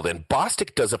field, and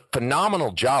Bostic does a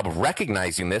phenomenal job of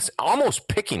recognizing this, almost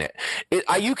picking it.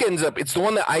 It's the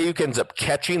one that Ayuk ends up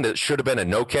catching that should have been a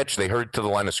no catch. They hurt to the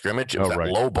line of scrimmage. It was that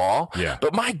low ball. Yeah.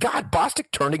 But my God,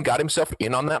 Bostic turned and got himself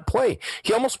in on that play.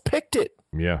 He almost picked it.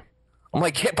 Yeah. I'm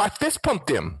like, I fist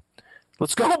pumped him.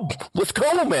 Let's go,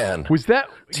 man. Was that,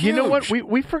 it's you know huge. what?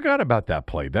 We forgot about that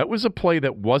play. That was a play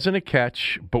that wasn't a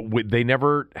catch, but they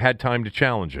never had time to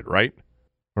challenge it, right?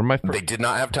 They did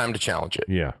not have time to challenge it.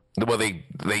 Yeah. Well, they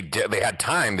had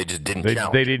time. They just didn't challenge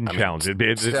it. They didn't challenge it. The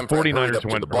 49ers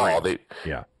went the ball.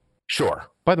 Yeah. Sure.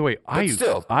 By the way,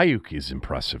 Ayuk is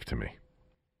impressive to me.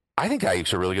 I think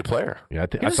Ayuk's a really good player. Yeah,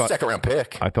 he was a second-round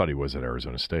pick. I thought he was at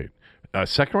Arizona State.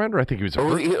 Second rounder? I think he was a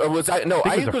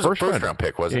Ayuk was a first-round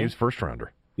pick, wasn't he? He was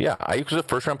first-rounder. Yeah, Ayuk was a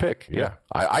first-round pick. Yeah.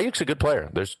 Ayuk's a good player.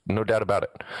 There's no doubt about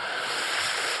it.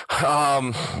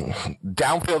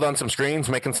 Downfield on some screens,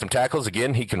 making some tackles.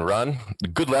 Again, he can run.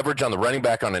 Good leverage on the running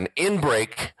back on an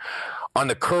in-break on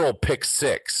the curl pick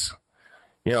six.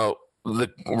 The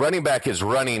running back is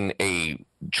running a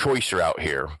choice route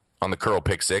here on the curl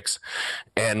pick six,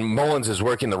 and Mullins is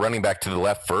working the running back to the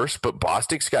left first, but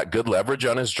Bostic's got good leverage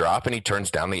on his drop, and he turns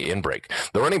down the in-break.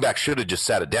 The running back should have just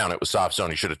sat it down. It was soft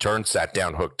zone. He should have turned, sat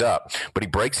down, hooked up, but he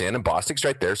breaks in, and Bostic's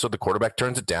right there, so the quarterback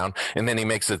turns it down, and then he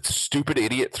makes a stupid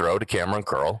idiot throw to Cameron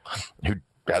Curl, who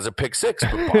has a pick six,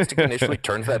 but Bostic initially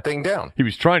turns that thing down. He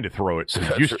was trying to throw it to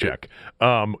Juszczyk.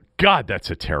 God, that's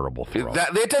a terrible throw.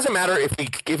 It doesn't matter if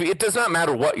it does not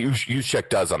matter what Juszczyk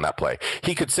does on that play.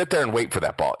 He could sit there and wait for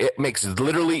that ball. It makes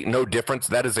literally no difference.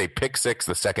 That is a pick six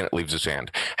the second it leaves his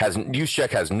hand.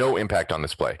 Juszczyk has no impact on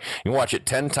this play. You watch it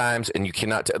 10 times, and you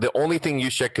cannot. The only thing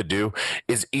Juszczyk could do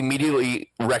is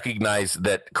immediately recognize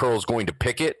that Curl's going to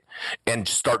pick it and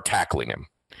start tackling him.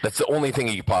 That's the only thing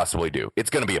he could possibly do. It's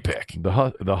going to be a pick.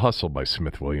 The hustle by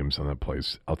Smith Williams on that play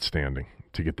is outstanding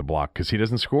to get the block because he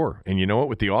doesn't score. And you know what?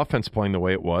 With the offense playing the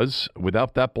way it was,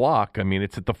 without that block, I mean,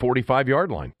 it's at the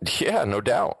 45-yard line. Yeah, no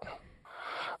doubt.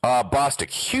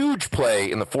 Bostic, huge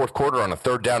play in the fourth quarter on a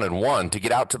 3rd down and 1 to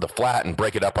get out to the flat and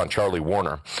break it up on Charlie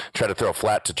Warner. Try to throw a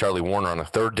flat to Charlie Warner on a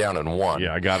 3rd down and 1.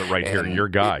 Yeah, I got it right here. Your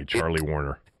guy, Charlie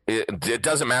Warner. It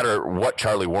doesn't matter what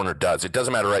Charlie Warner does. It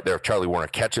doesn't matter right there if Charlie Warner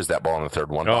catches that ball in the third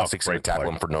one. Bostic's going to tackle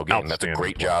him for no gain. That's a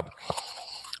great job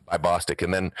by Bostic.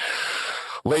 And then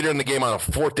later in the game on a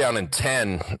 4th down and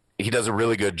 10, he does a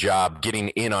really good job getting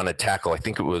in on a tackle. I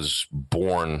think it was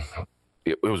Bourne.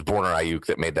 It was Bourne or Ayuk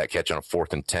that made that catch on a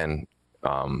 4th and 10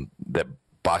 that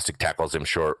Bostic tackles him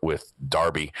short with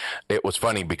Darby. It was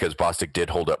funny because Bostic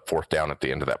did hold up 4th down at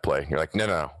the end of that play. You're like,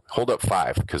 no, hold up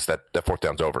 5 because that 4th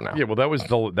down's over now. Yeah, well, that was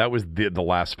the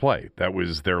last play. That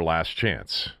was their last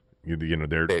chance. They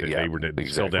were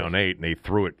still down 8, and they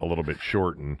threw it a little bit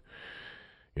short, and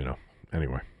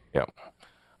anyway.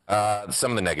 Yeah.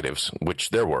 Some of the negatives, which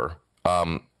there were,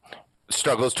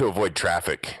 struggles to avoid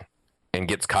traffic and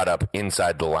gets caught up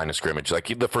inside the line of scrimmage. Like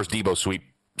the first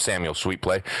Samuel sweep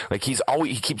play. Like he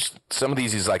keeps some of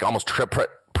these. He's like almost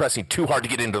pressing too hard to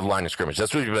get into the line of scrimmage.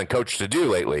 That's what he's been coached to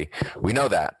do lately. We know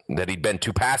that he'd been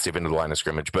too passive into the line of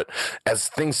scrimmage. But as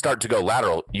things start to go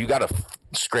lateral, you got to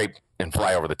scrape and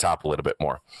fly over the top a little bit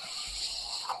more.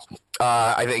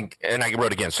 I think, and I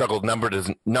wrote again, struggled numbers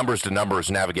to numbers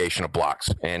navigation of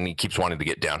blocks, and he keeps wanting to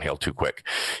get downhill too quick.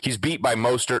 He's beat by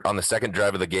Mostert on the second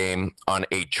drive of the game on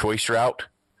a choice route.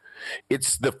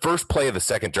 It's the first play of the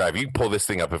second drive. You can pull this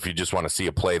thing up if you just want to see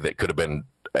a play that could have been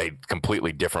a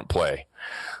completely different play.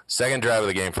 Second drive of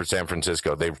the game for San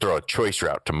Francisco, they throw a choice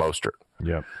route to Mostert.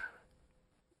 Yep.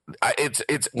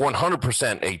 It's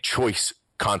 100% a choice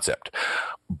concept.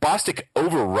 Bostic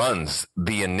overruns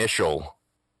the initial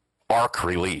arc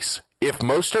release. If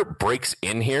Mostert breaks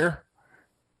in here,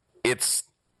 it's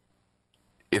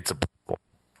a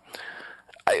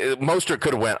Mostert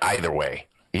could have went either way.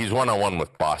 He's one-on-one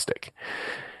with Bostic.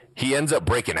 he ends up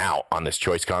breaking out on this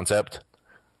choice concept.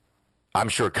 I'm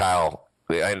sure Kyle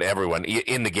and everyone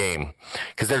in the game,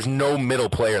 because there's no middle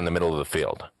player in the middle of the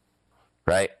field,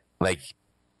 right? Like,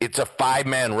 it's a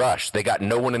 5-man rush. They got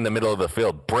no one in the middle of the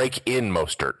field. Break in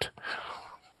Mostert.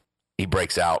 He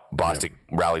breaks out. Bostic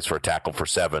rallies for a tackle for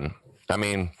 7. I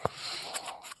mean,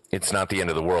 it's not the end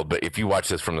of the world, but if you watch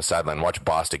this from the sideline, watch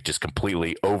Bostic just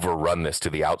completely overrun this to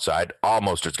the outside. All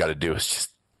Mostert's got to do is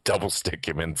just double stick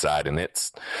him inside, and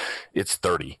it's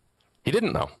 30. He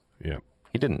didn't, though. Yeah.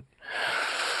 He didn't.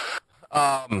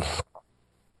 A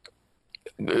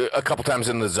couple times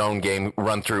in the zone game,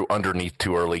 run through underneath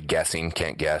too early, guessing,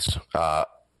 can't guess.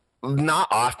 Not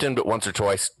often, but once or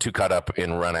twice, 2 cut up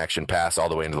in run action pass all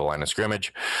the way into the line of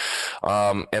scrimmage.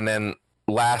 And then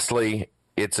lastly,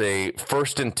 it's a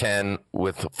 1st and 10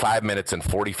 with 5 minutes and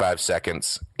 45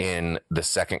 seconds in the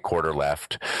second quarter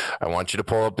left. I want you to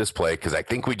pull up this play because I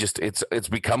think it's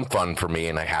become fun for me,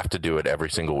 and I have to do it every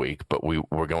single week, but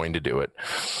we're going to do it.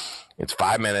 It's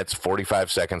 5 minutes, 45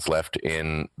 seconds left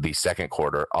in the second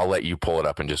quarter. I'll let you pull it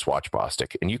up and just watch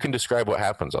Bostic, and you can describe what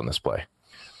happens on this play.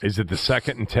 Is it the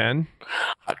 2nd and 10?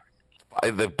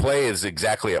 The play is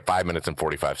exactly at 5 minutes and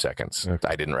 45 seconds. Okay.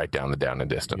 I didn't write down the down and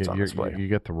distance on this play. You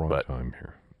get the wrong time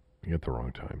here. You get the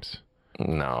wrong times.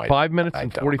 No. 5 minutes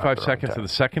and 45 seconds of the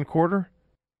second quarter?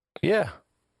 Yeah.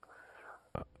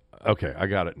 Okay, I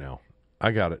got it now. I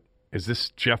got it. Is this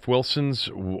Jeff Wilson's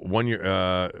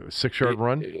 6-yard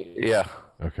run? Yeah.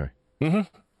 Okay. Mm-hmm.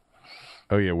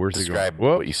 Oh, yeah, where's he going? Describe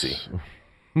what you see.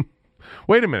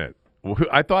 Wait a minute.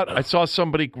 I thought I saw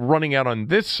somebody running out on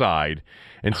this side,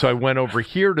 and so I went over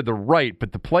here to the right,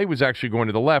 but the play was actually going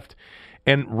to the left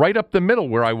and right up the middle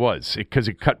where I was, because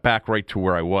it cut back right to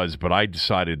where I was, but I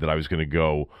decided that I was going to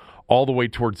go all the way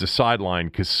towards the sideline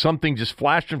because something just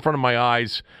flashed in front of my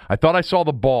eyes. I thought I saw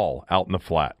the ball out in the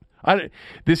flat.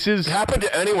 This is it happened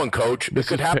to anyone, Coach. This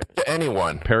could happen to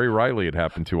anyone. Perry Riley it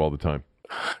happened to all the time.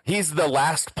 He's the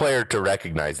last player to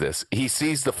recognize this. He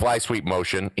sees the fly sweep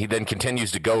motion. He then continues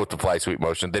to go with the fly sweep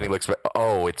motion. Then he looks back.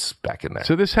 Oh, it's back in there.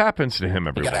 So this happens to him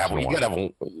every once in a while.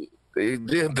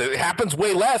 It happens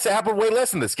way less. It happened way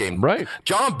less in this game. Right.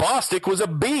 John Bostic was a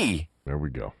B. There we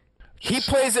go. He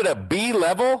plays at a B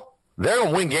level. They're going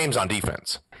to win games on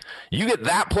defense. You get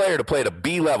that player to play at a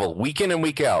B level week in and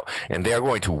week out, and they're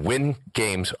going to win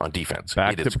games on defense.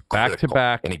 Back to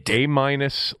back, A-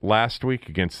 last week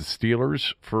against the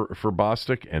Steelers for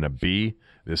Bostic, and a B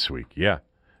this week. Yeah,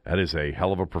 that is a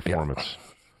hell of a performance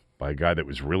by a guy that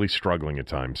was really struggling at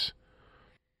times.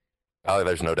 Oh,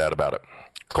 there's no doubt about it.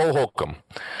 Cole Holcomb.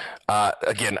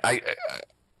 Again,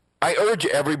 I urge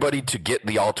everybody to get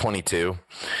the All-22,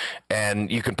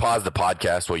 and you can pause the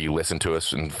podcast while you listen to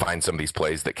us and find some of these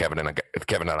plays that Kevin and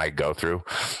I go through.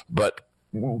 But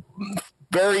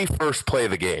very first play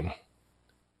of the game,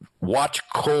 watch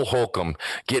Cole Holcomb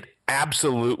get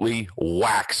absolutely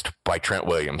waxed by Trent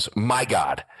Williams. My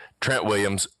God, Trent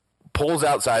Williams pulls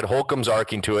outside, Holcomb's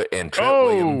arcing to it, and Trent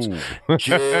Williams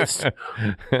just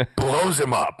blows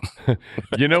him up.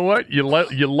 You know what? You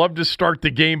love to start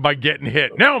the game by getting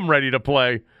hit. Now I'm ready to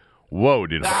play. Whoa,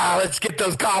 let's get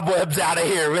those cobwebs out of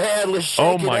here, man. Let's shake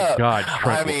it up. Oh, my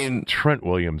God. Trent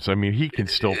Williams. I mean, he can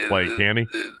still play, can he?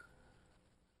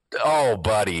 Oh,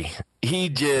 buddy. He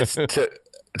just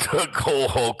took Cole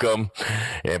Holcomb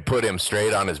and put him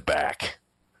straight on his back.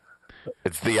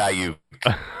 It's the IU.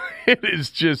 It is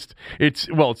just, it's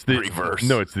the reverse.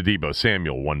 No, it's the Deebo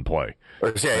Samuel one play.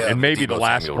 And maybe the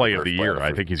last play of the year.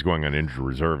 I think he's going on injured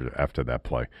reserve after that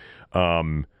play.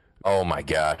 Oh, my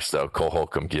gosh, though. Cole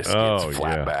Holcomb just gets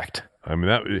flat-backed. I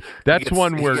mean, that's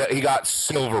one where... He got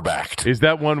silver-backed. Is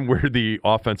that one where the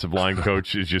offensive line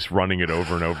coach is just running it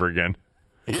over and over again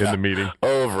in the meeting?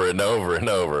 Over and over and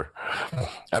over.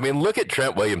 I mean, look at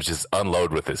Trent Williams just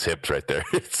unload with his hips right there.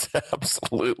 It's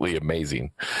absolutely amazing.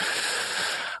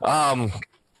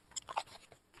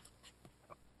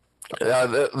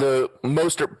 The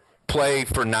most play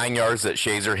for 9 yards that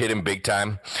Shazer hit him big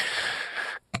time.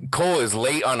 Cole is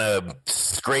late on a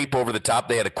scrape over the top.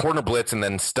 They had a corner blitz and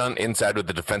then stunt inside with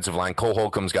the defensive line. Cole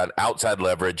Holcomb's got outside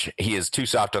leverage. He is too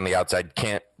soft on the outside,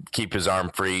 can't keep his arm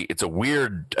free. It's a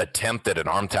weird attempt at an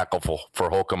arm tackle for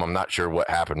Holcomb. I'm not sure what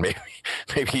happened.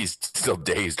 Maybe he's still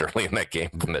dazed early in that game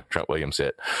from that Trent Williams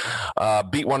hit.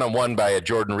 Beat one-on-one by a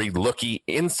Jordan Reed lookie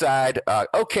inside.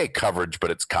 Okay coverage,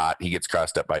 but it's caught. He gets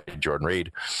crossed up by Jordan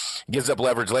Reed. Gives up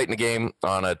leverage late in the game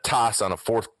on a toss on a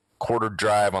fourth quarter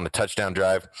drive on the touchdown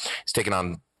drive. He's taking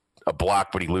on a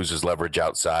block, but he loses leverage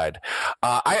outside.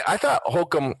 I thought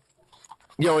Holcomb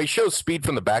he shows speed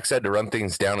from the backside to run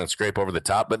things down and scrape over the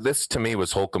top, but this to me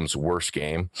was Holcomb's worst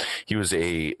game. He was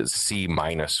a C-,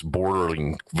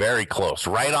 bordering very close,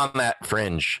 right on that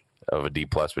fringe of a D+,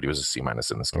 but he was a C- in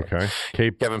this game.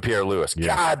 Okay. Kevin Pierre-Louis.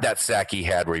 Yeah. God, that sack he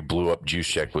had where he blew up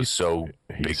Juszczyk was so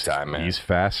big time, man. He's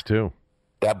fast too.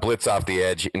 That blitz off the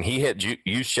edge, and he hit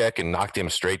Juszczyk and knocked him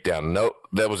straight down. No,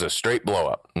 that was a straight blow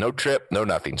up. No trip, no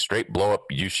nothing. Straight blow up.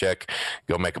 Juszczyk,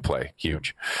 go make a play.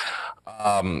 Huge.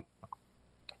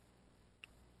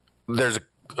 There's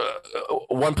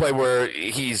one play where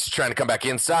he's trying to come back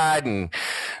inside, and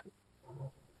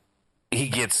he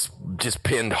gets just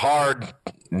pinned hard,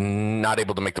 not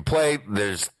able to make the play.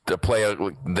 There's the play,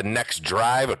 the next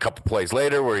drive, a couple plays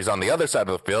later, where he's on the other side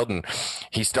of the field, and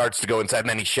he starts to go inside, and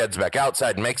then he sheds back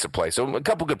outside and makes a play. So a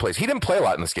couple good plays. He didn't play a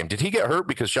lot in this game. Did he get hurt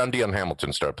because Sean Dion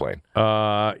Hamilton started playing?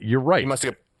 You're right. He must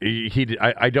have.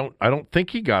 I don't think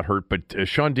he got hurt, but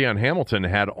Sean Dion Hamilton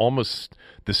had almost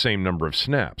the same number of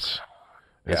snaps.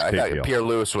 Yeah, I thought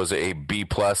Pierre-Louis was a B+.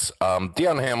 Dion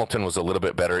Hamilton was a little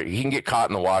bit better. He can get caught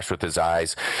in the wash with his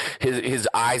eyes. His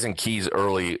eyes and keys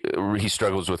early, he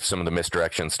struggles with some of the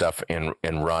misdirection stuff in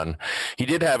run. He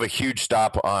did have a huge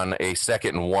stop on a 2nd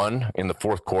and 1 in the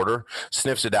fourth quarter,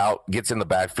 sniffs it out, gets in the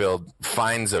backfield,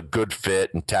 finds a good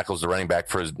fit, and tackles the running back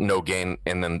for his no gain,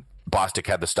 and then Bostic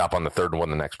had the stop on the 3rd and 1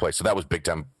 the next play. So that was big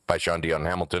time by Sean Dion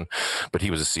Hamilton, but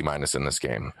he was a C- in this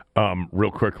game.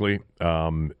 Real quickly,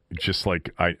 just like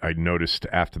I noticed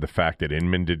after the fact that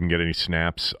Inman didn't get any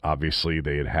snaps. Obviously,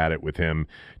 they had it with him.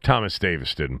 Thomas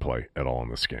Davis didn't play at all in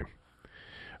this game.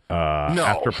 No.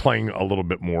 After playing a little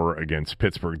bit more against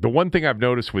Pittsburgh. The one thing I've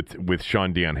noticed with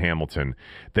Sean Dion Hamilton,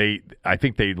 I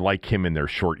think they like him in their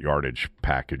short yardage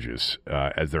packages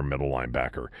as their middle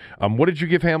linebacker. What did you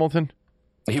give Hamilton?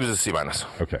 He was a C-.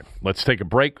 Okay, let's take a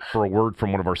break for a word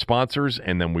from one of our sponsors,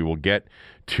 and then we will get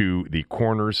to the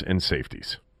corners and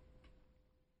safeties.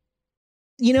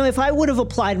 You know, if I would have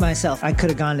applied myself, I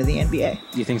could have gone to the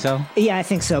NBA. You think so? Yeah, I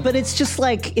think so. But it's just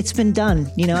like, it's been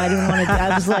done. You know, I didn't want to,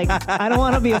 I was like, I don't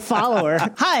want to be a follower.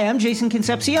 Hi, I'm Jason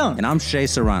Concepcion. And I'm Shea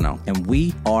Serrano. And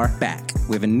we are back.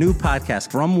 We have a new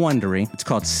podcast from Wondery. It's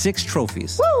called Six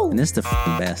Trophies. Woo! And it's the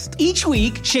best. Each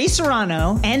week, Shea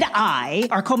Serrano and I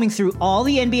are combing through all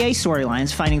the NBA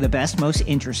storylines, finding the best, most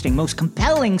interesting, most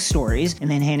compelling stories, and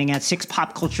then handing out 6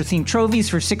 pop culture themed trophies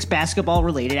for 6 basketball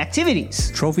related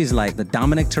activities. Trophies like the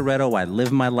Dominic Toretto I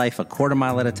Live My Life a Quarter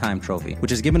Mile at a Time trophy,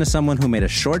 which is given to someone who made a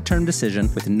short-term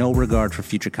decision with no regard for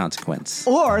future consequence.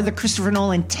 Or the Christopher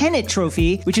Nolan Tenet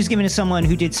trophy, which is given to someone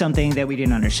who did something that we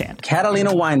didn't understand.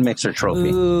 Catalina Wine Mixer trophy.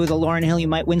 Ooh, the Lauryn Hill, you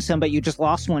might win some, but you just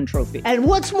lost one trophy. And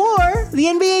what's more, the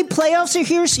NBA playoffs are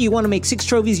here, so you want to make Six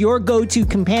Trophies your go-to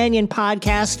companion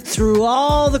podcast through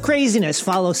all the craziness.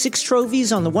 Follow Six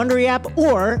Trophies on the Wondery app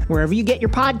or wherever you get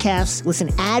your podcasts. Listen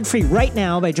ad-free right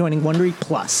now by joining Wondery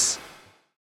Plus.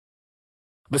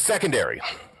 The secondary.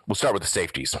 We'll start with the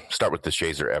safeties. Start with the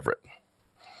Shazer Everett.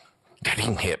 God, he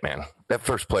can hit, man. That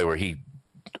first play where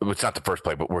it's not the first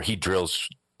play, but where he drills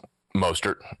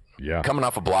Mostert. Yeah. Coming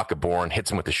off a block of Bourne,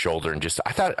 hits him with the shoulder, and just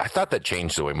I thought that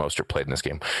changed the way Mostert played in this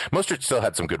game. Mostert still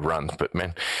had some good runs, but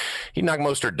man, he knocked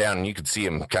Mostert down, and you could see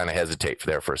him kind of hesitate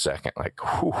there for a second,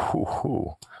 like whoo, whoo,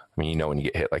 whoo. I mean, you know when you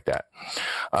get hit like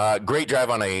that. Great drive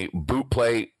on a boot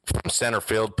play from center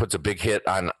field, puts a big hit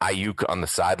on Ayuk on the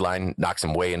sideline, knocks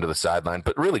him way into the sideline,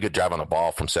 but really good drive on the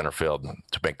ball from center field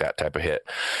to make that type of hit.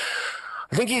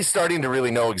 I think he's starting to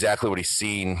really know exactly what he's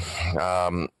seeing.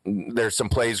 There's some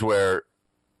plays where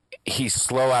he's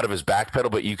slow out of his back pedal,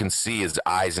 but you can see his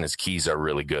eyes and his keys are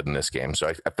really good in this game. So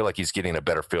I feel like he's getting a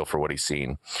better feel for what he's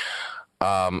seeing.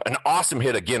 An awesome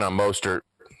hit again on Mostert.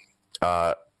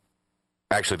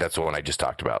 Actually, that's the one I just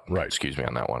talked about. Right. Excuse me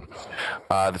on that one.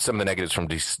 Some of the negatives from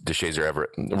DeShazer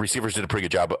Everett. The receivers did a pretty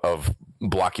good job of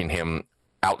blocking him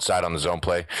outside on the zone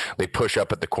play. They push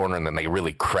up at the corner, and then they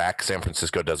really crack. San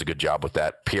Francisco does a good job with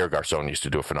that. Pierre Garçon used to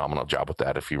do a phenomenal job with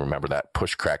that, if you remember that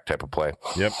push-crack type of play.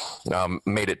 Yep.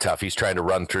 Made it tough. He's trying to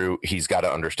run through. He's got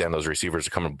to understand those receivers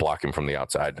are coming and block him from the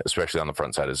outside, especially on the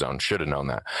front side of zone. Should have known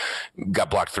that. Got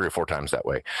blocked 3 or 4 times that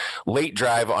way. Late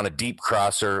drive on a deep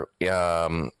crosser.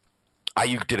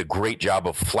 Ayuk did a great job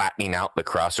of flattening out the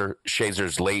crosser.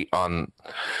 Shazer's late on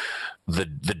the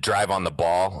drive on the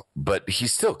ball, but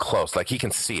he's still close. Like, he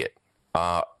can see it.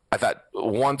 I thought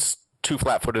once too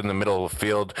flat-footed in the middle of the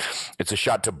field, it's a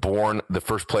shot to Bourne, the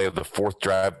first play of the 4th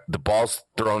drive. The ball's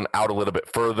thrown out a little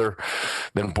bit further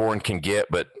than Bourne can get,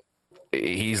 but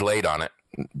he's late on it,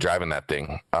 driving that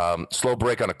thing. Slow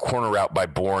break on a corner route by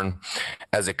Bourne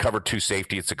as a cover 2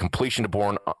 safety. It's a completion to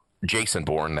Bourne. Jason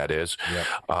Bourne, that is.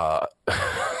 Yep.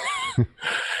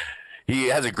 He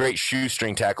has a great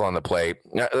shoestring tackle on the play.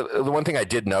 The one thing I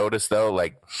did notice, though,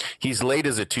 like he's late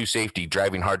as a 2 safety,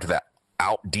 driving hard to that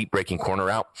out deep breaking corner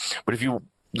out. But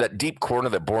that deep corner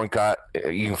that Bourne got,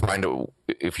 you can find it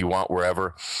if you want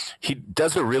wherever. He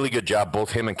does a really good job.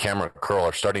 Both him and Cameron Curl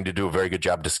are starting to do a very good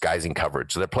job disguising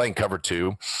coverage. So they're playing cover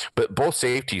 2, but both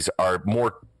safeties are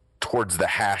more towards the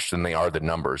hash than they are the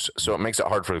numbers. So it makes it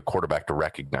hard for the quarterback to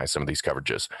recognize some of these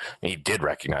coverages. And he did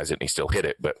recognize it and he still hit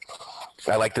it, but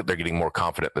I like that they're getting more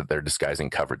confident that they're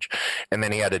disguising coverage. And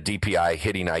then he had a DPI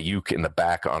hitting Ayuk in the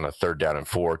back on a 3rd down and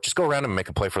 4. Just go around and make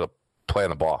a play for the play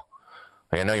on the ball.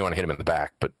 Like, I know you want to hit him in the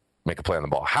back, but make a play on the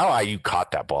ball. How Ayuk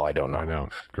caught that ball, I don't know. I know.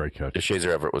 Great catch. Shazer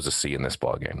Everett was a C in this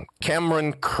ball game.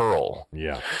 Cameron Curl.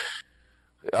 Yeah.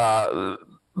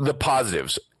 The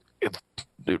positives.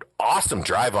 Dude, awesome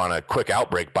drive on a quick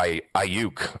outbreak by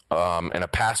Ayuk and a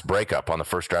pass breakup on the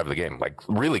first drive of the game. Like,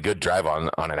 really good drive on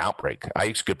an outbreak.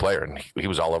 Ayuk's a good player, and he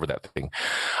was all over that thing.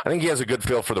 I think he has a good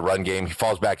feel for the run game. He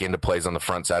falls back into plays on the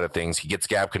front side of things. He gets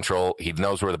gap control. He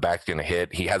knows where the back's going to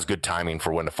hit. He has good timing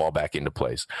for when to fall back into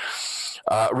plays.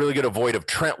 Really good avoid of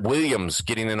Trent Williams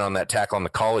getting in on that tackle on the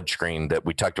college screen that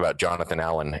we talked about, Jonathan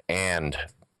Allen and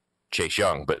Chase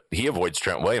Young, but he avoids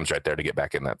Trent Williams right there to get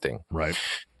back in that thing. Right.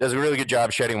 Does a really good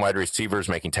job shedding wide receivers,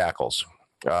 making tackles.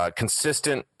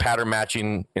 Consistent pattern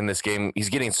matching in this game. He's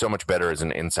getting so much better as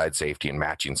an inside safety and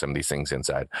matching some of these things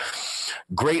inside.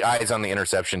 Great eyes on the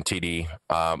interception TD.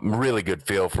 Really good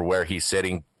feel for where he's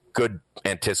sitting. Good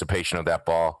anticipation of that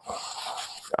ball.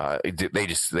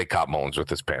 They caught Mullins with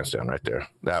his pants down right there.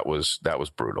 That was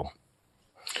brutal.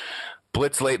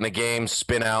 Blitz late in the game,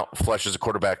 spin out, flushes a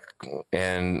quarterback,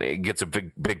 and it gets a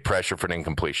big pressure for an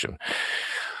incompletion.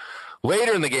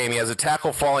 Later in the game, he has a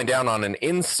tackle falling down on an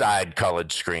inside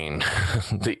college screen,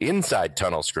 the inside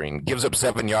tunnel screen. Gives up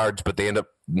 7 yards, but they end up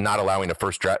not allowing a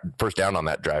first down on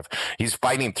that drive. He's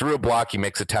fighting through a block. He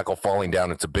makes a tackle falling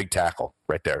down. It's a big tackle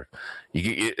right there.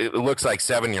 It looks like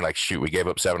 7. You're like, shoot, we gave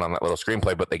up 7 on that little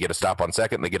screenplay, but they get a stop on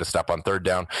 2nd. They get a stop on 3rd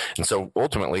down. And so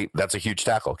ultimately, that's a huge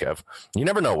tackle, Kev. You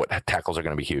never know what tackles are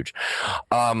going to be huge.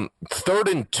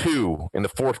 3rd and 2 in the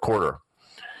 4th quarter.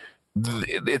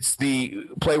 It's the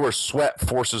play where Sweat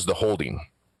forces the holding.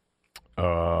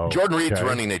 Jordan Reed's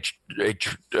running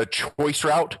a choice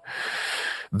route.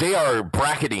 They are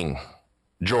bracketing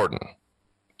Jordan,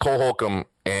 Cole Holcomb,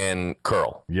 and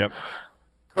Curl. Yep.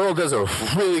 Curl does a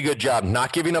really good job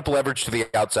not giving up leverage to the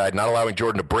outside, not allowing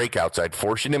Jordan to break outside,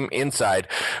 forcing him inside,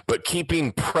 but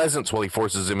keeping presence while he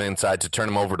forces him inside to turn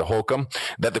him over to Holcomb.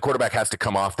 That the quarterback has to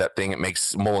come off that thing. It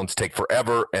makes Mullins take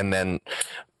forever, and then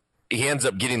he ends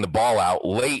up getting the ball out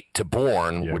late to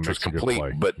Bourne, which was complete,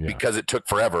 but because it took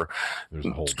forever,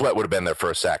 Sweat would have been there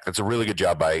for a sack. That's a really good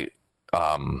job by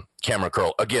Cameron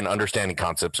Curl. Again, understanding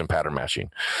concepts and pattern matching.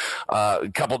 A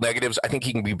couple negatives. I think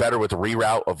he can be better with the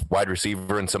reroute of wide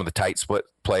receiver and some of the tight split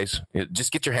plays.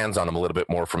 Just get your hands on him a little bit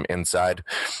more from inside.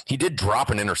 He did drop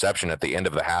an interception at the end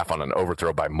of the half on an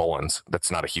overthrow by Mullins. That's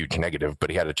not a huge negative, but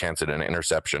he had a chance at an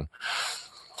interception.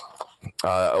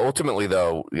 Ultimately,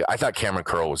 though, I thought Cameron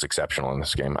Curl was exceptional in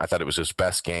this game. I thought it was his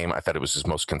best game. I thought it was his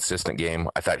most consistent game.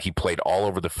 I thought he played all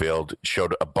over the field,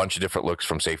 showed a bunch of different looks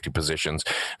from safety positions.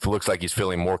 If it looks like he's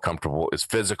feeling more comfortable, is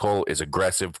physical, is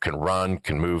aggressive, can run,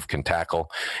 can move, can tackle.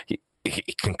 He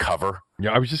can cover.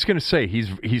 Yeah, I was just going to say,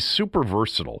 he's super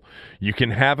versatile. You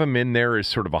can have him in there as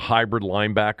sort of a hybrid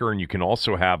linebacker, and you can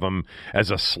also have him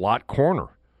as a slot corner.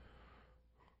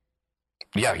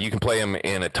 Yeah, you can play him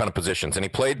in a ton of positions. And he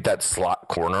played that slot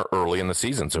corner early in the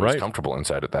season, so he was comfortable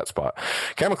inside at that spot.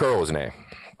 Cameron Curl was an A.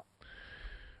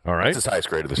 All right. That's his highest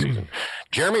grade of the season.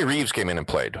 Jeremy Reeves came in and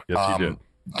played. Yes, he did.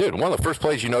 Dude, one of the first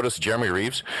plays you notice, Jeremy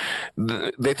Reeves,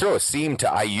 they throw a seam to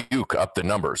Ayuk up the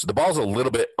numbers. The ball's a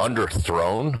little bit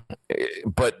underthrown,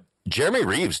 but Jeremy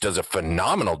Reeves does a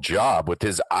phenomenal job with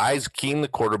his eyes keying the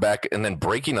quarterback and then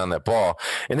breaking on that ball,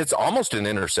 and it's almost an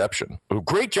interception. A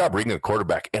great job reading the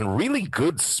quarterback and really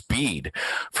good speed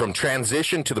from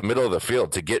transition to the middle of the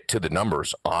field to get to the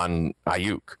numbers on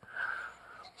Ayuk.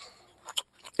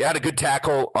 He had a good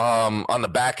tackle on the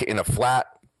back in a flat.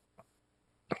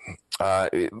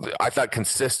 I thought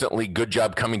consistently good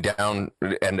job coming down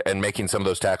and making some of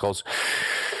those tackles.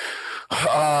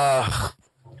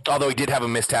 Although he did have a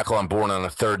missed tackle on Bourne on a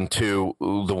 3rd and 2,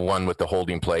 the one with the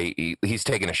holding play. He's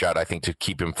taking a shot, I think, to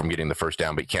keep him from getting the first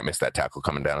down, but you can't miss that tackle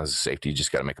coming down as a safety. You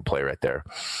just got to make a play right there.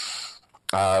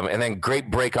 And then great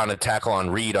break on a tackle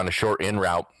on Reed on a short in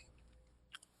route.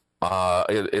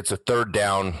 It's a 3rd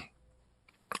down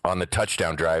on the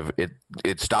touchdown drive.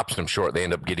 It stops them short. They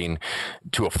end up getting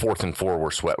to a 4th and 4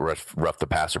 where Sweat roughed the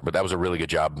passer, but that was a really good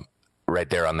job right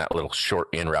there on that little short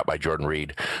in route by Jordan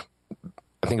Reed.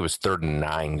 I think it was 3rd and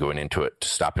 9 going into it to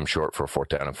stop him short for a 4th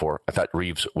down and 4. I thought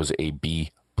Reeves was a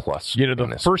B+.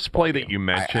 The first play that you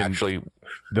mentioned, actually,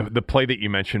 the play that you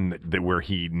mentioned that where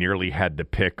he nearly had the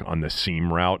pick on the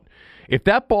seam route, if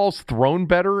that ball's thrown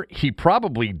better, he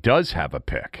probably does have a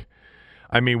pick.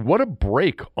 I mean, what a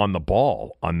break on the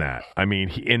ball on that. I mean,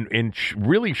 he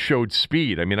really showed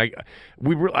speed. I mean, I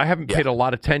haven't paid a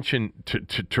lot of attention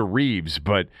to Reeves,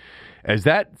 but as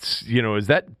that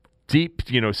deep,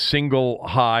 single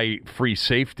high free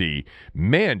safety,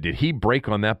 man, did he break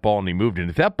on that ball and he moved. And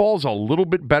if that ball's a little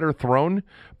bit better thrown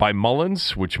by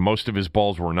Mullins, which most of his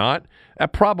balls were not,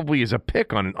 that probably is a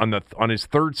pick on his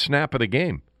 3rd snap of the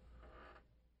game.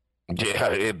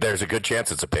 Yeah, there's a good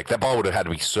chance it's a pick. That ball would have had to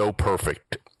be so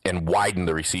perfect and widen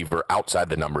the receiver outside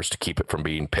the numbers to keep it from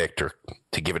being picked or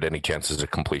to give it any chances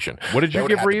of completion. What did you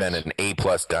give Reeves? That would have been an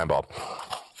A+ dime ball.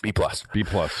 B+. B+.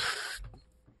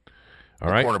 All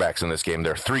right. Cornerbacks in this game.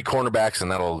 There are 3 cornerbacks,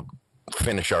 and that'll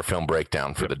finish our film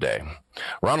breakdown for the day.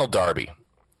 Ronald Darby.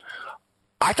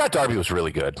 I thought Darby was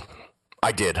really good.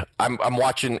 I did. I'm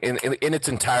watching in its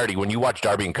entirety. When you watch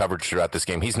Darby in coverage throughout this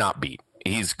game, he's not beat.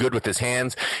 He's good with his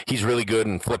hands. He's really good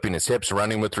in flipping his hips,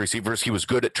 running with receivers. He was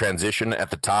good at transition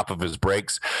at the top of his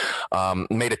breaks.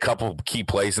 Made a couple key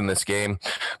plays in this game.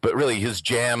 But really, his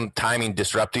jam, timing,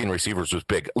 disrupting receivers was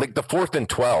big. Like the 4th and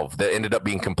 12 that ended up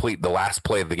being complete, the last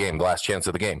play of the game, the last chance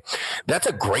of the game. That's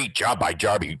a great job by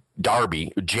Darby,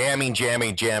 jamming,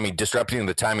 disrupting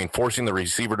the timing, forcing the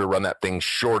receiver to run that thing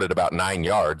short at about 9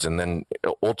 yards, and then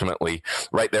ultimately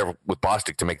right there with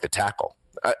Bostic to make the tackle.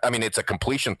 I mean, it's a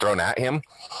completion thrown at him,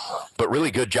 but really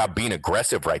good job being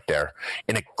aggressive right there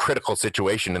in a critical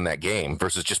situation in that game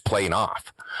versus just playing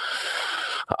off.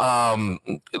 Earlier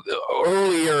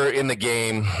in the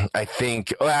game, I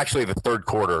think, actually the 3rd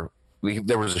quarter,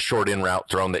 there was a short in route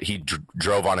thrown that he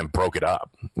drove on and broke it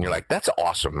up. And you're like, that's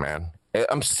awesome, man.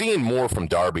 I'm seeing more from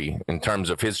Darby in terms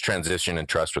of his transition and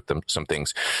trust with some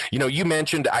things. You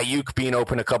mentioned Ayuk being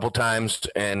open a couple times,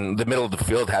 and the middle of the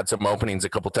field had some openings a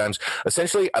couple times.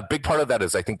 Essentially, a big part of that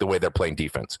is, I think, the way they're playing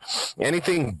defense.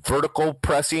 Anything vertical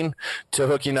pressing to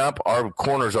hooking up, our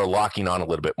corners are locking on a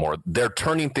little bit more. They're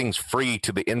turning things free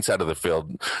to the inside of the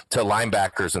field to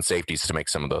linebackers and safeties to make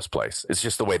some of those plays. It's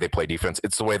just the way they play defense.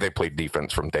 It's the way they played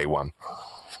defense from day one.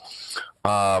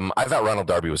 I thought Ronald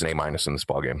Darby was an A- in this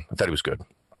ballgame. I thought he was good.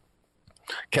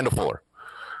 Kendall Fuller.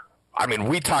 I mean,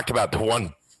 we talked about the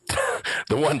one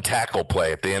tackle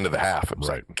play at the end of the half. It was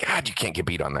like, God, you can't get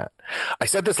beat on that. I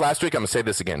said this last week. I'm going to say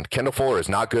this again. Kendall Fuller is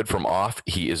not good from off.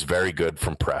 He is very good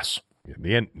from press.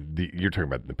 You're talking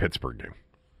about the Pittsburgh game.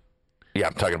 Yeah,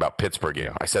 I'm talking about Pittsburgh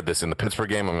game. I said this in the Pittsburgh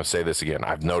game. I'm going to say this again.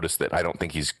 I've noticed that I don't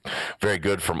think he's very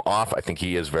good from off. I think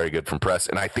he is very good from press.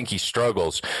 And I think he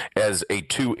struggles as a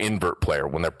 2 invert player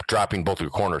when they're dropping both your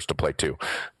corners to play 2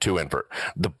 invert.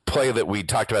 The play that we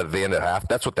talked about at the end of the half,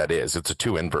 that's what that is. It's a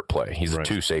 2 invert play. He's a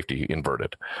 2 safety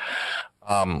inverted.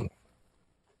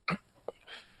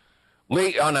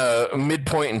 Late on a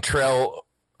midpoint and trail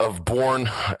of Bourne,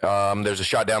 there's a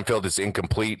shot downfield that's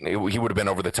incomplete. He would have been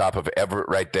over the top of Everett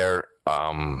right there.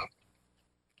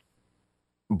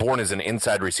 Bourne is an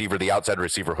inside receiver. The outside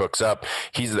receiver hooks up.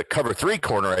 He's the cover 3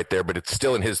 corner right there, but it's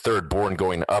still in his 3rd. Bourne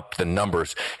going up the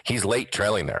numbers. He's late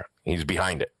trailing there. He's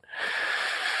behind it.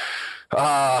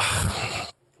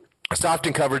 Soft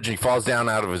in coverage. He falls down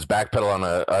out of his back pedal on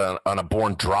a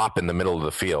Bourne drop in the middle of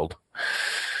the field.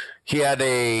 He had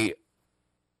the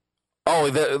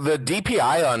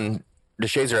DPI on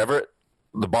DeShazer Everett,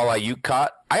 the ball Ayuk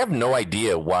caught. I have no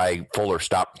idea why Fuller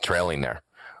stopped trailing there.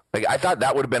 Like, I thought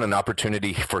that would have been an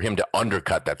opportunity for him to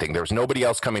undercut that thing. There was nobody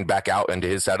else coming back out into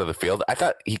his side of the field. I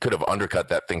thought he could have undercut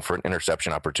that thing for an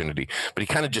interception opportunity, but he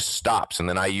kind of just stops, and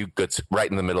then Ayuk gets right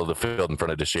in the middle of the field in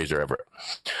front of DeShazer Everett.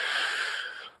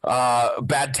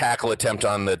 Bad tackle attempt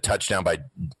on the touchdown by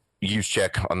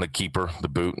Juszczyk on the keeper, the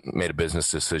boot, made a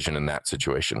business decision in that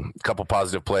situation. A couple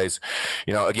positive plays.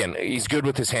 Again, he's good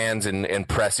with his hands and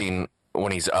pressing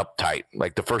when he's up tight.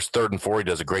 Like the first 3rd and 4, he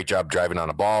does a great job driving on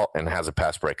a ball and has a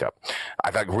pass breakup.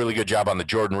 I thought really good job on the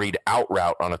Jordan Reed out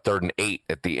route on a 3rd and 8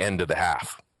 at the end of the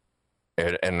half.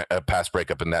 And a pass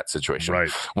breakup in that situation. Right.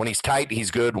 When he's tight,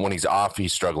 he's good. When he's off,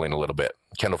 he's struggling a little bit.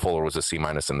 Kendall Fuller was a C-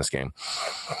 in this game.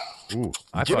 Ooh,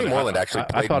 Jimmy Moreland actually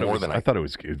played more than I thought it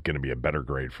was going to be a better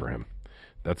grade for him.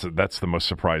 That's the most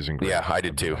surprising grade. Yeah, I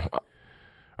did too. All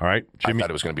right, Jimmy. I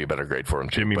thought it was going to be a better grade for him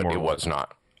too, Jimmy but Moreland. It was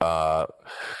not.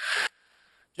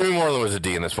 Jimmy Moreland was a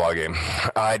D in this ballgame.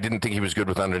 I didn't think he was good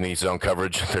with underneath zone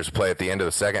coverage. There's a play at the end of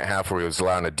the second half where he was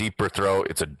allowing a deeper throw.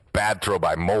 It's a bad throw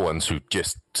by Mullins, who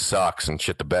just sucks and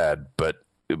shit the bed. But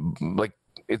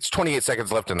it's 28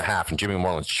 seconds left in the half, and Jimmy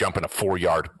Moreland's jumping a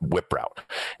 4-yard whip route,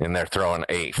 and they're throwing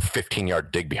a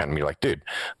 15-yard dig behind me. You're like, dude,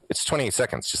 it's 28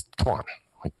 seconds. Just come on,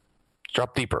 like,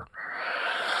 drop deeper.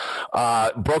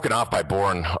 Broken off by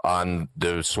Bourne on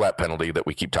the sweat penalty that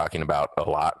we keep talking about a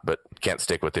lot, but can't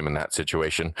stick with him in that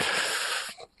situation.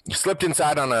 Slipped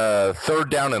inside on a 3rd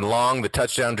down and long, the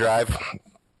touchdown drive.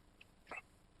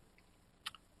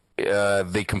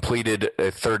 They completed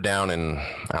a 3rd down and,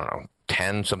 I don't know,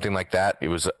 10, something like that. It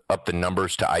was up the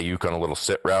numbers to Ayuk on a little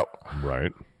sit route.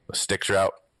 Right. A sticks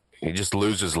route. He just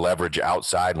loses leverage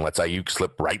outside and lets Ayuk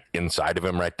slip right inside of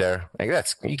him right there. Like,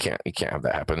 that's, you can't have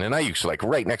that happen. And Ayuk's like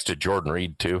right next to Jordan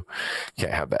Reed too.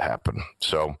 Can't have that happen.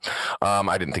 So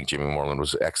I didn't think Jimmy Moreland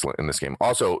was excellent in this game.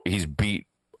 Also, he's beat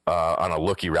on a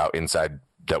lookie route inside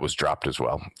that was dropped as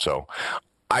well. So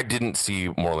I didn't see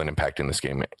Moreland impacting this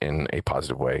game in a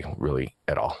positive way really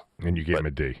at all. And you gave him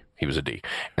a D. He was a D.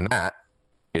 And that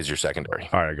is your secondary.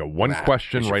 All right, I got one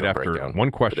question right after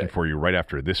one question today for you right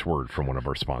after this word from one of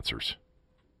our sponsors.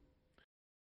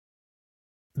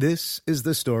 This is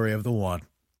the story of the one.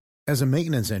 As a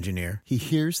maintenance engineer, he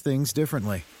hears things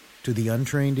differently. To the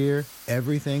untrained ear,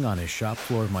 everything on his shop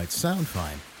floor might sound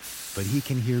fine, but he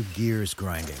can hear gears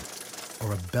grinding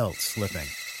or a belt slipping.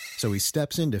 So he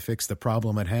steps in to fix the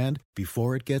problem at hand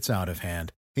before it gets out of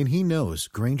hand. And he knows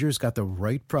Grainger's got the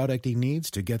right product he needs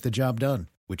to get the job done,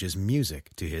 which is music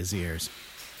to his ears.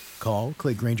 Call,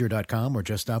 click Grainger.com, or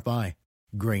just stop by.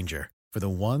 Grainger, for the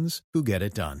ones who get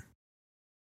it done.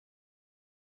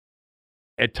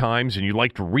 At times, and you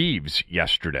liked Reeves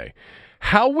yesterday.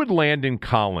 How would Landon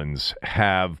Collins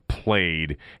have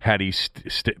played had he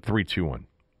 3-2-1?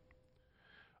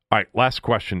 All right, last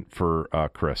question for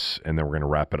Chris, and then we're going to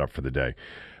wrap it up for the day.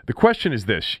 The question is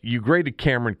this. You graded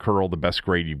Cameron Curl the best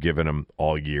grade you've given him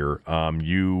all year.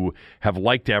 You have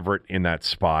liked Everett in that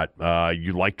spot.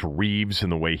 You liked Reeves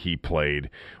in the way he played.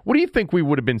 What do you think we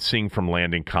would have been seeing from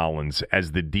Landon Collins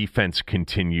as the defense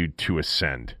continued to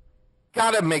ascend?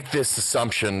 Got to make this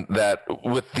assumption that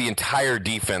with the entire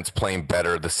defense playing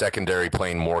better, the secondary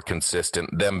playing more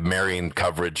consistent, them marrying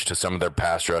coverage to some of their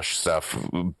pass rush stuff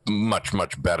much,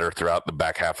 much better throughout the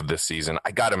back half of this season.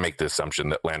 I got to make the assumption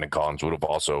that Landon Collins would have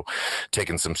also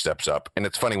taken some steps up. And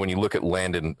it's funny, when you look at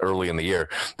Landon early in the year,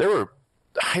 there were,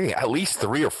 I think, at least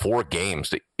 3 or 4 games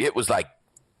that it was like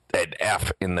an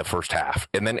F in the first half,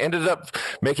 and then ended up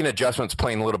making adjustments,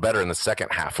 playing a little better in the second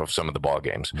half of some of the ball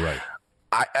games. Right.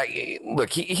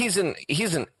 Look, he's an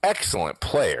excellent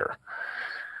player,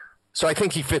 so I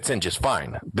think he fits in just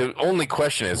fine. The only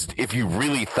question is, if you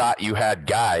really thought you had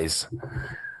guys,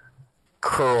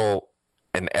 Curl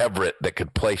and Everett, that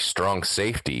could play strong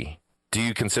safety, do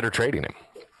you consider trading him?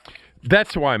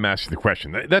 That's why I'm asking the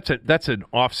question. That's an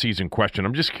off-season question.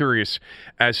 I'm just curious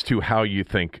as to how you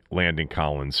think Landon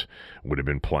Collins would have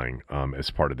been playing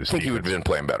as part of this. I think he would have been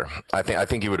playing better. I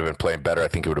think he would have been playing better. I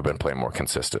think he would have been playing more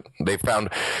consistent. They found,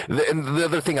 and the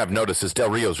other thing I've noticed is Del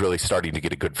Rio's really starting to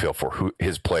get a good feel for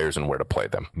his players and where to play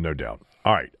them. No doubt.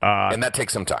 All right. And that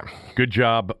takes some time. Good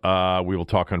job. We will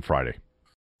talk on Friday.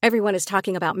 Everyone is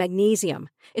talking about magnesium.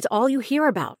 It's all you hear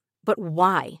about. But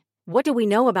why? What do we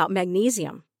know about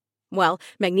magnesium? Well,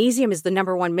 magnesium is the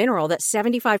number one mineral that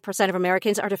 75% of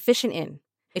Americans are deficient in.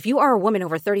 If you are a woman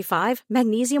over 35,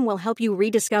 magnesium will help you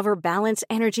rediscover balance,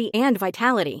 energy, and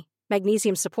vitality.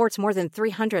 Magnesium supports more than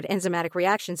 300 enzymatic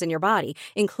reactions in your body,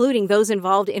 including those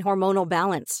involved in hormonal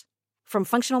balance. From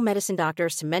functional medicine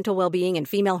doctors to mental well-being and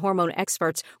female hormone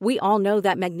experts, we all know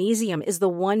that magnesium is the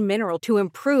one mineral to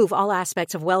improve all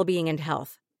aspects of well-being and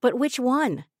health. But which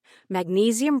one?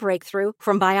 Magnesium Breakthrough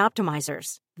from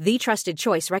Bioptimizers, the trusted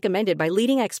choice recommended by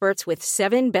leading experts with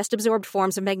 7 best-absorbed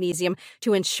forms of magnesium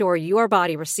to ensure your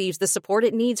body receives the support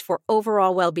it needs for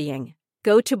overall well-being.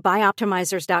 Go to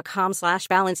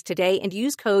bioptimizers.com/balance today and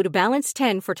use code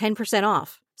BALANCE10 for 10%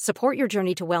 off. Support your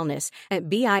journey to wellness at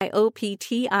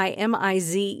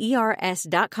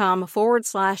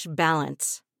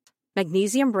bioptimizers.com/balance.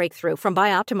 Magnesium Breakthrough from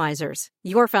Bioptimizers,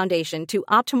 your foundation to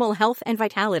optimal health and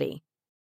vitality.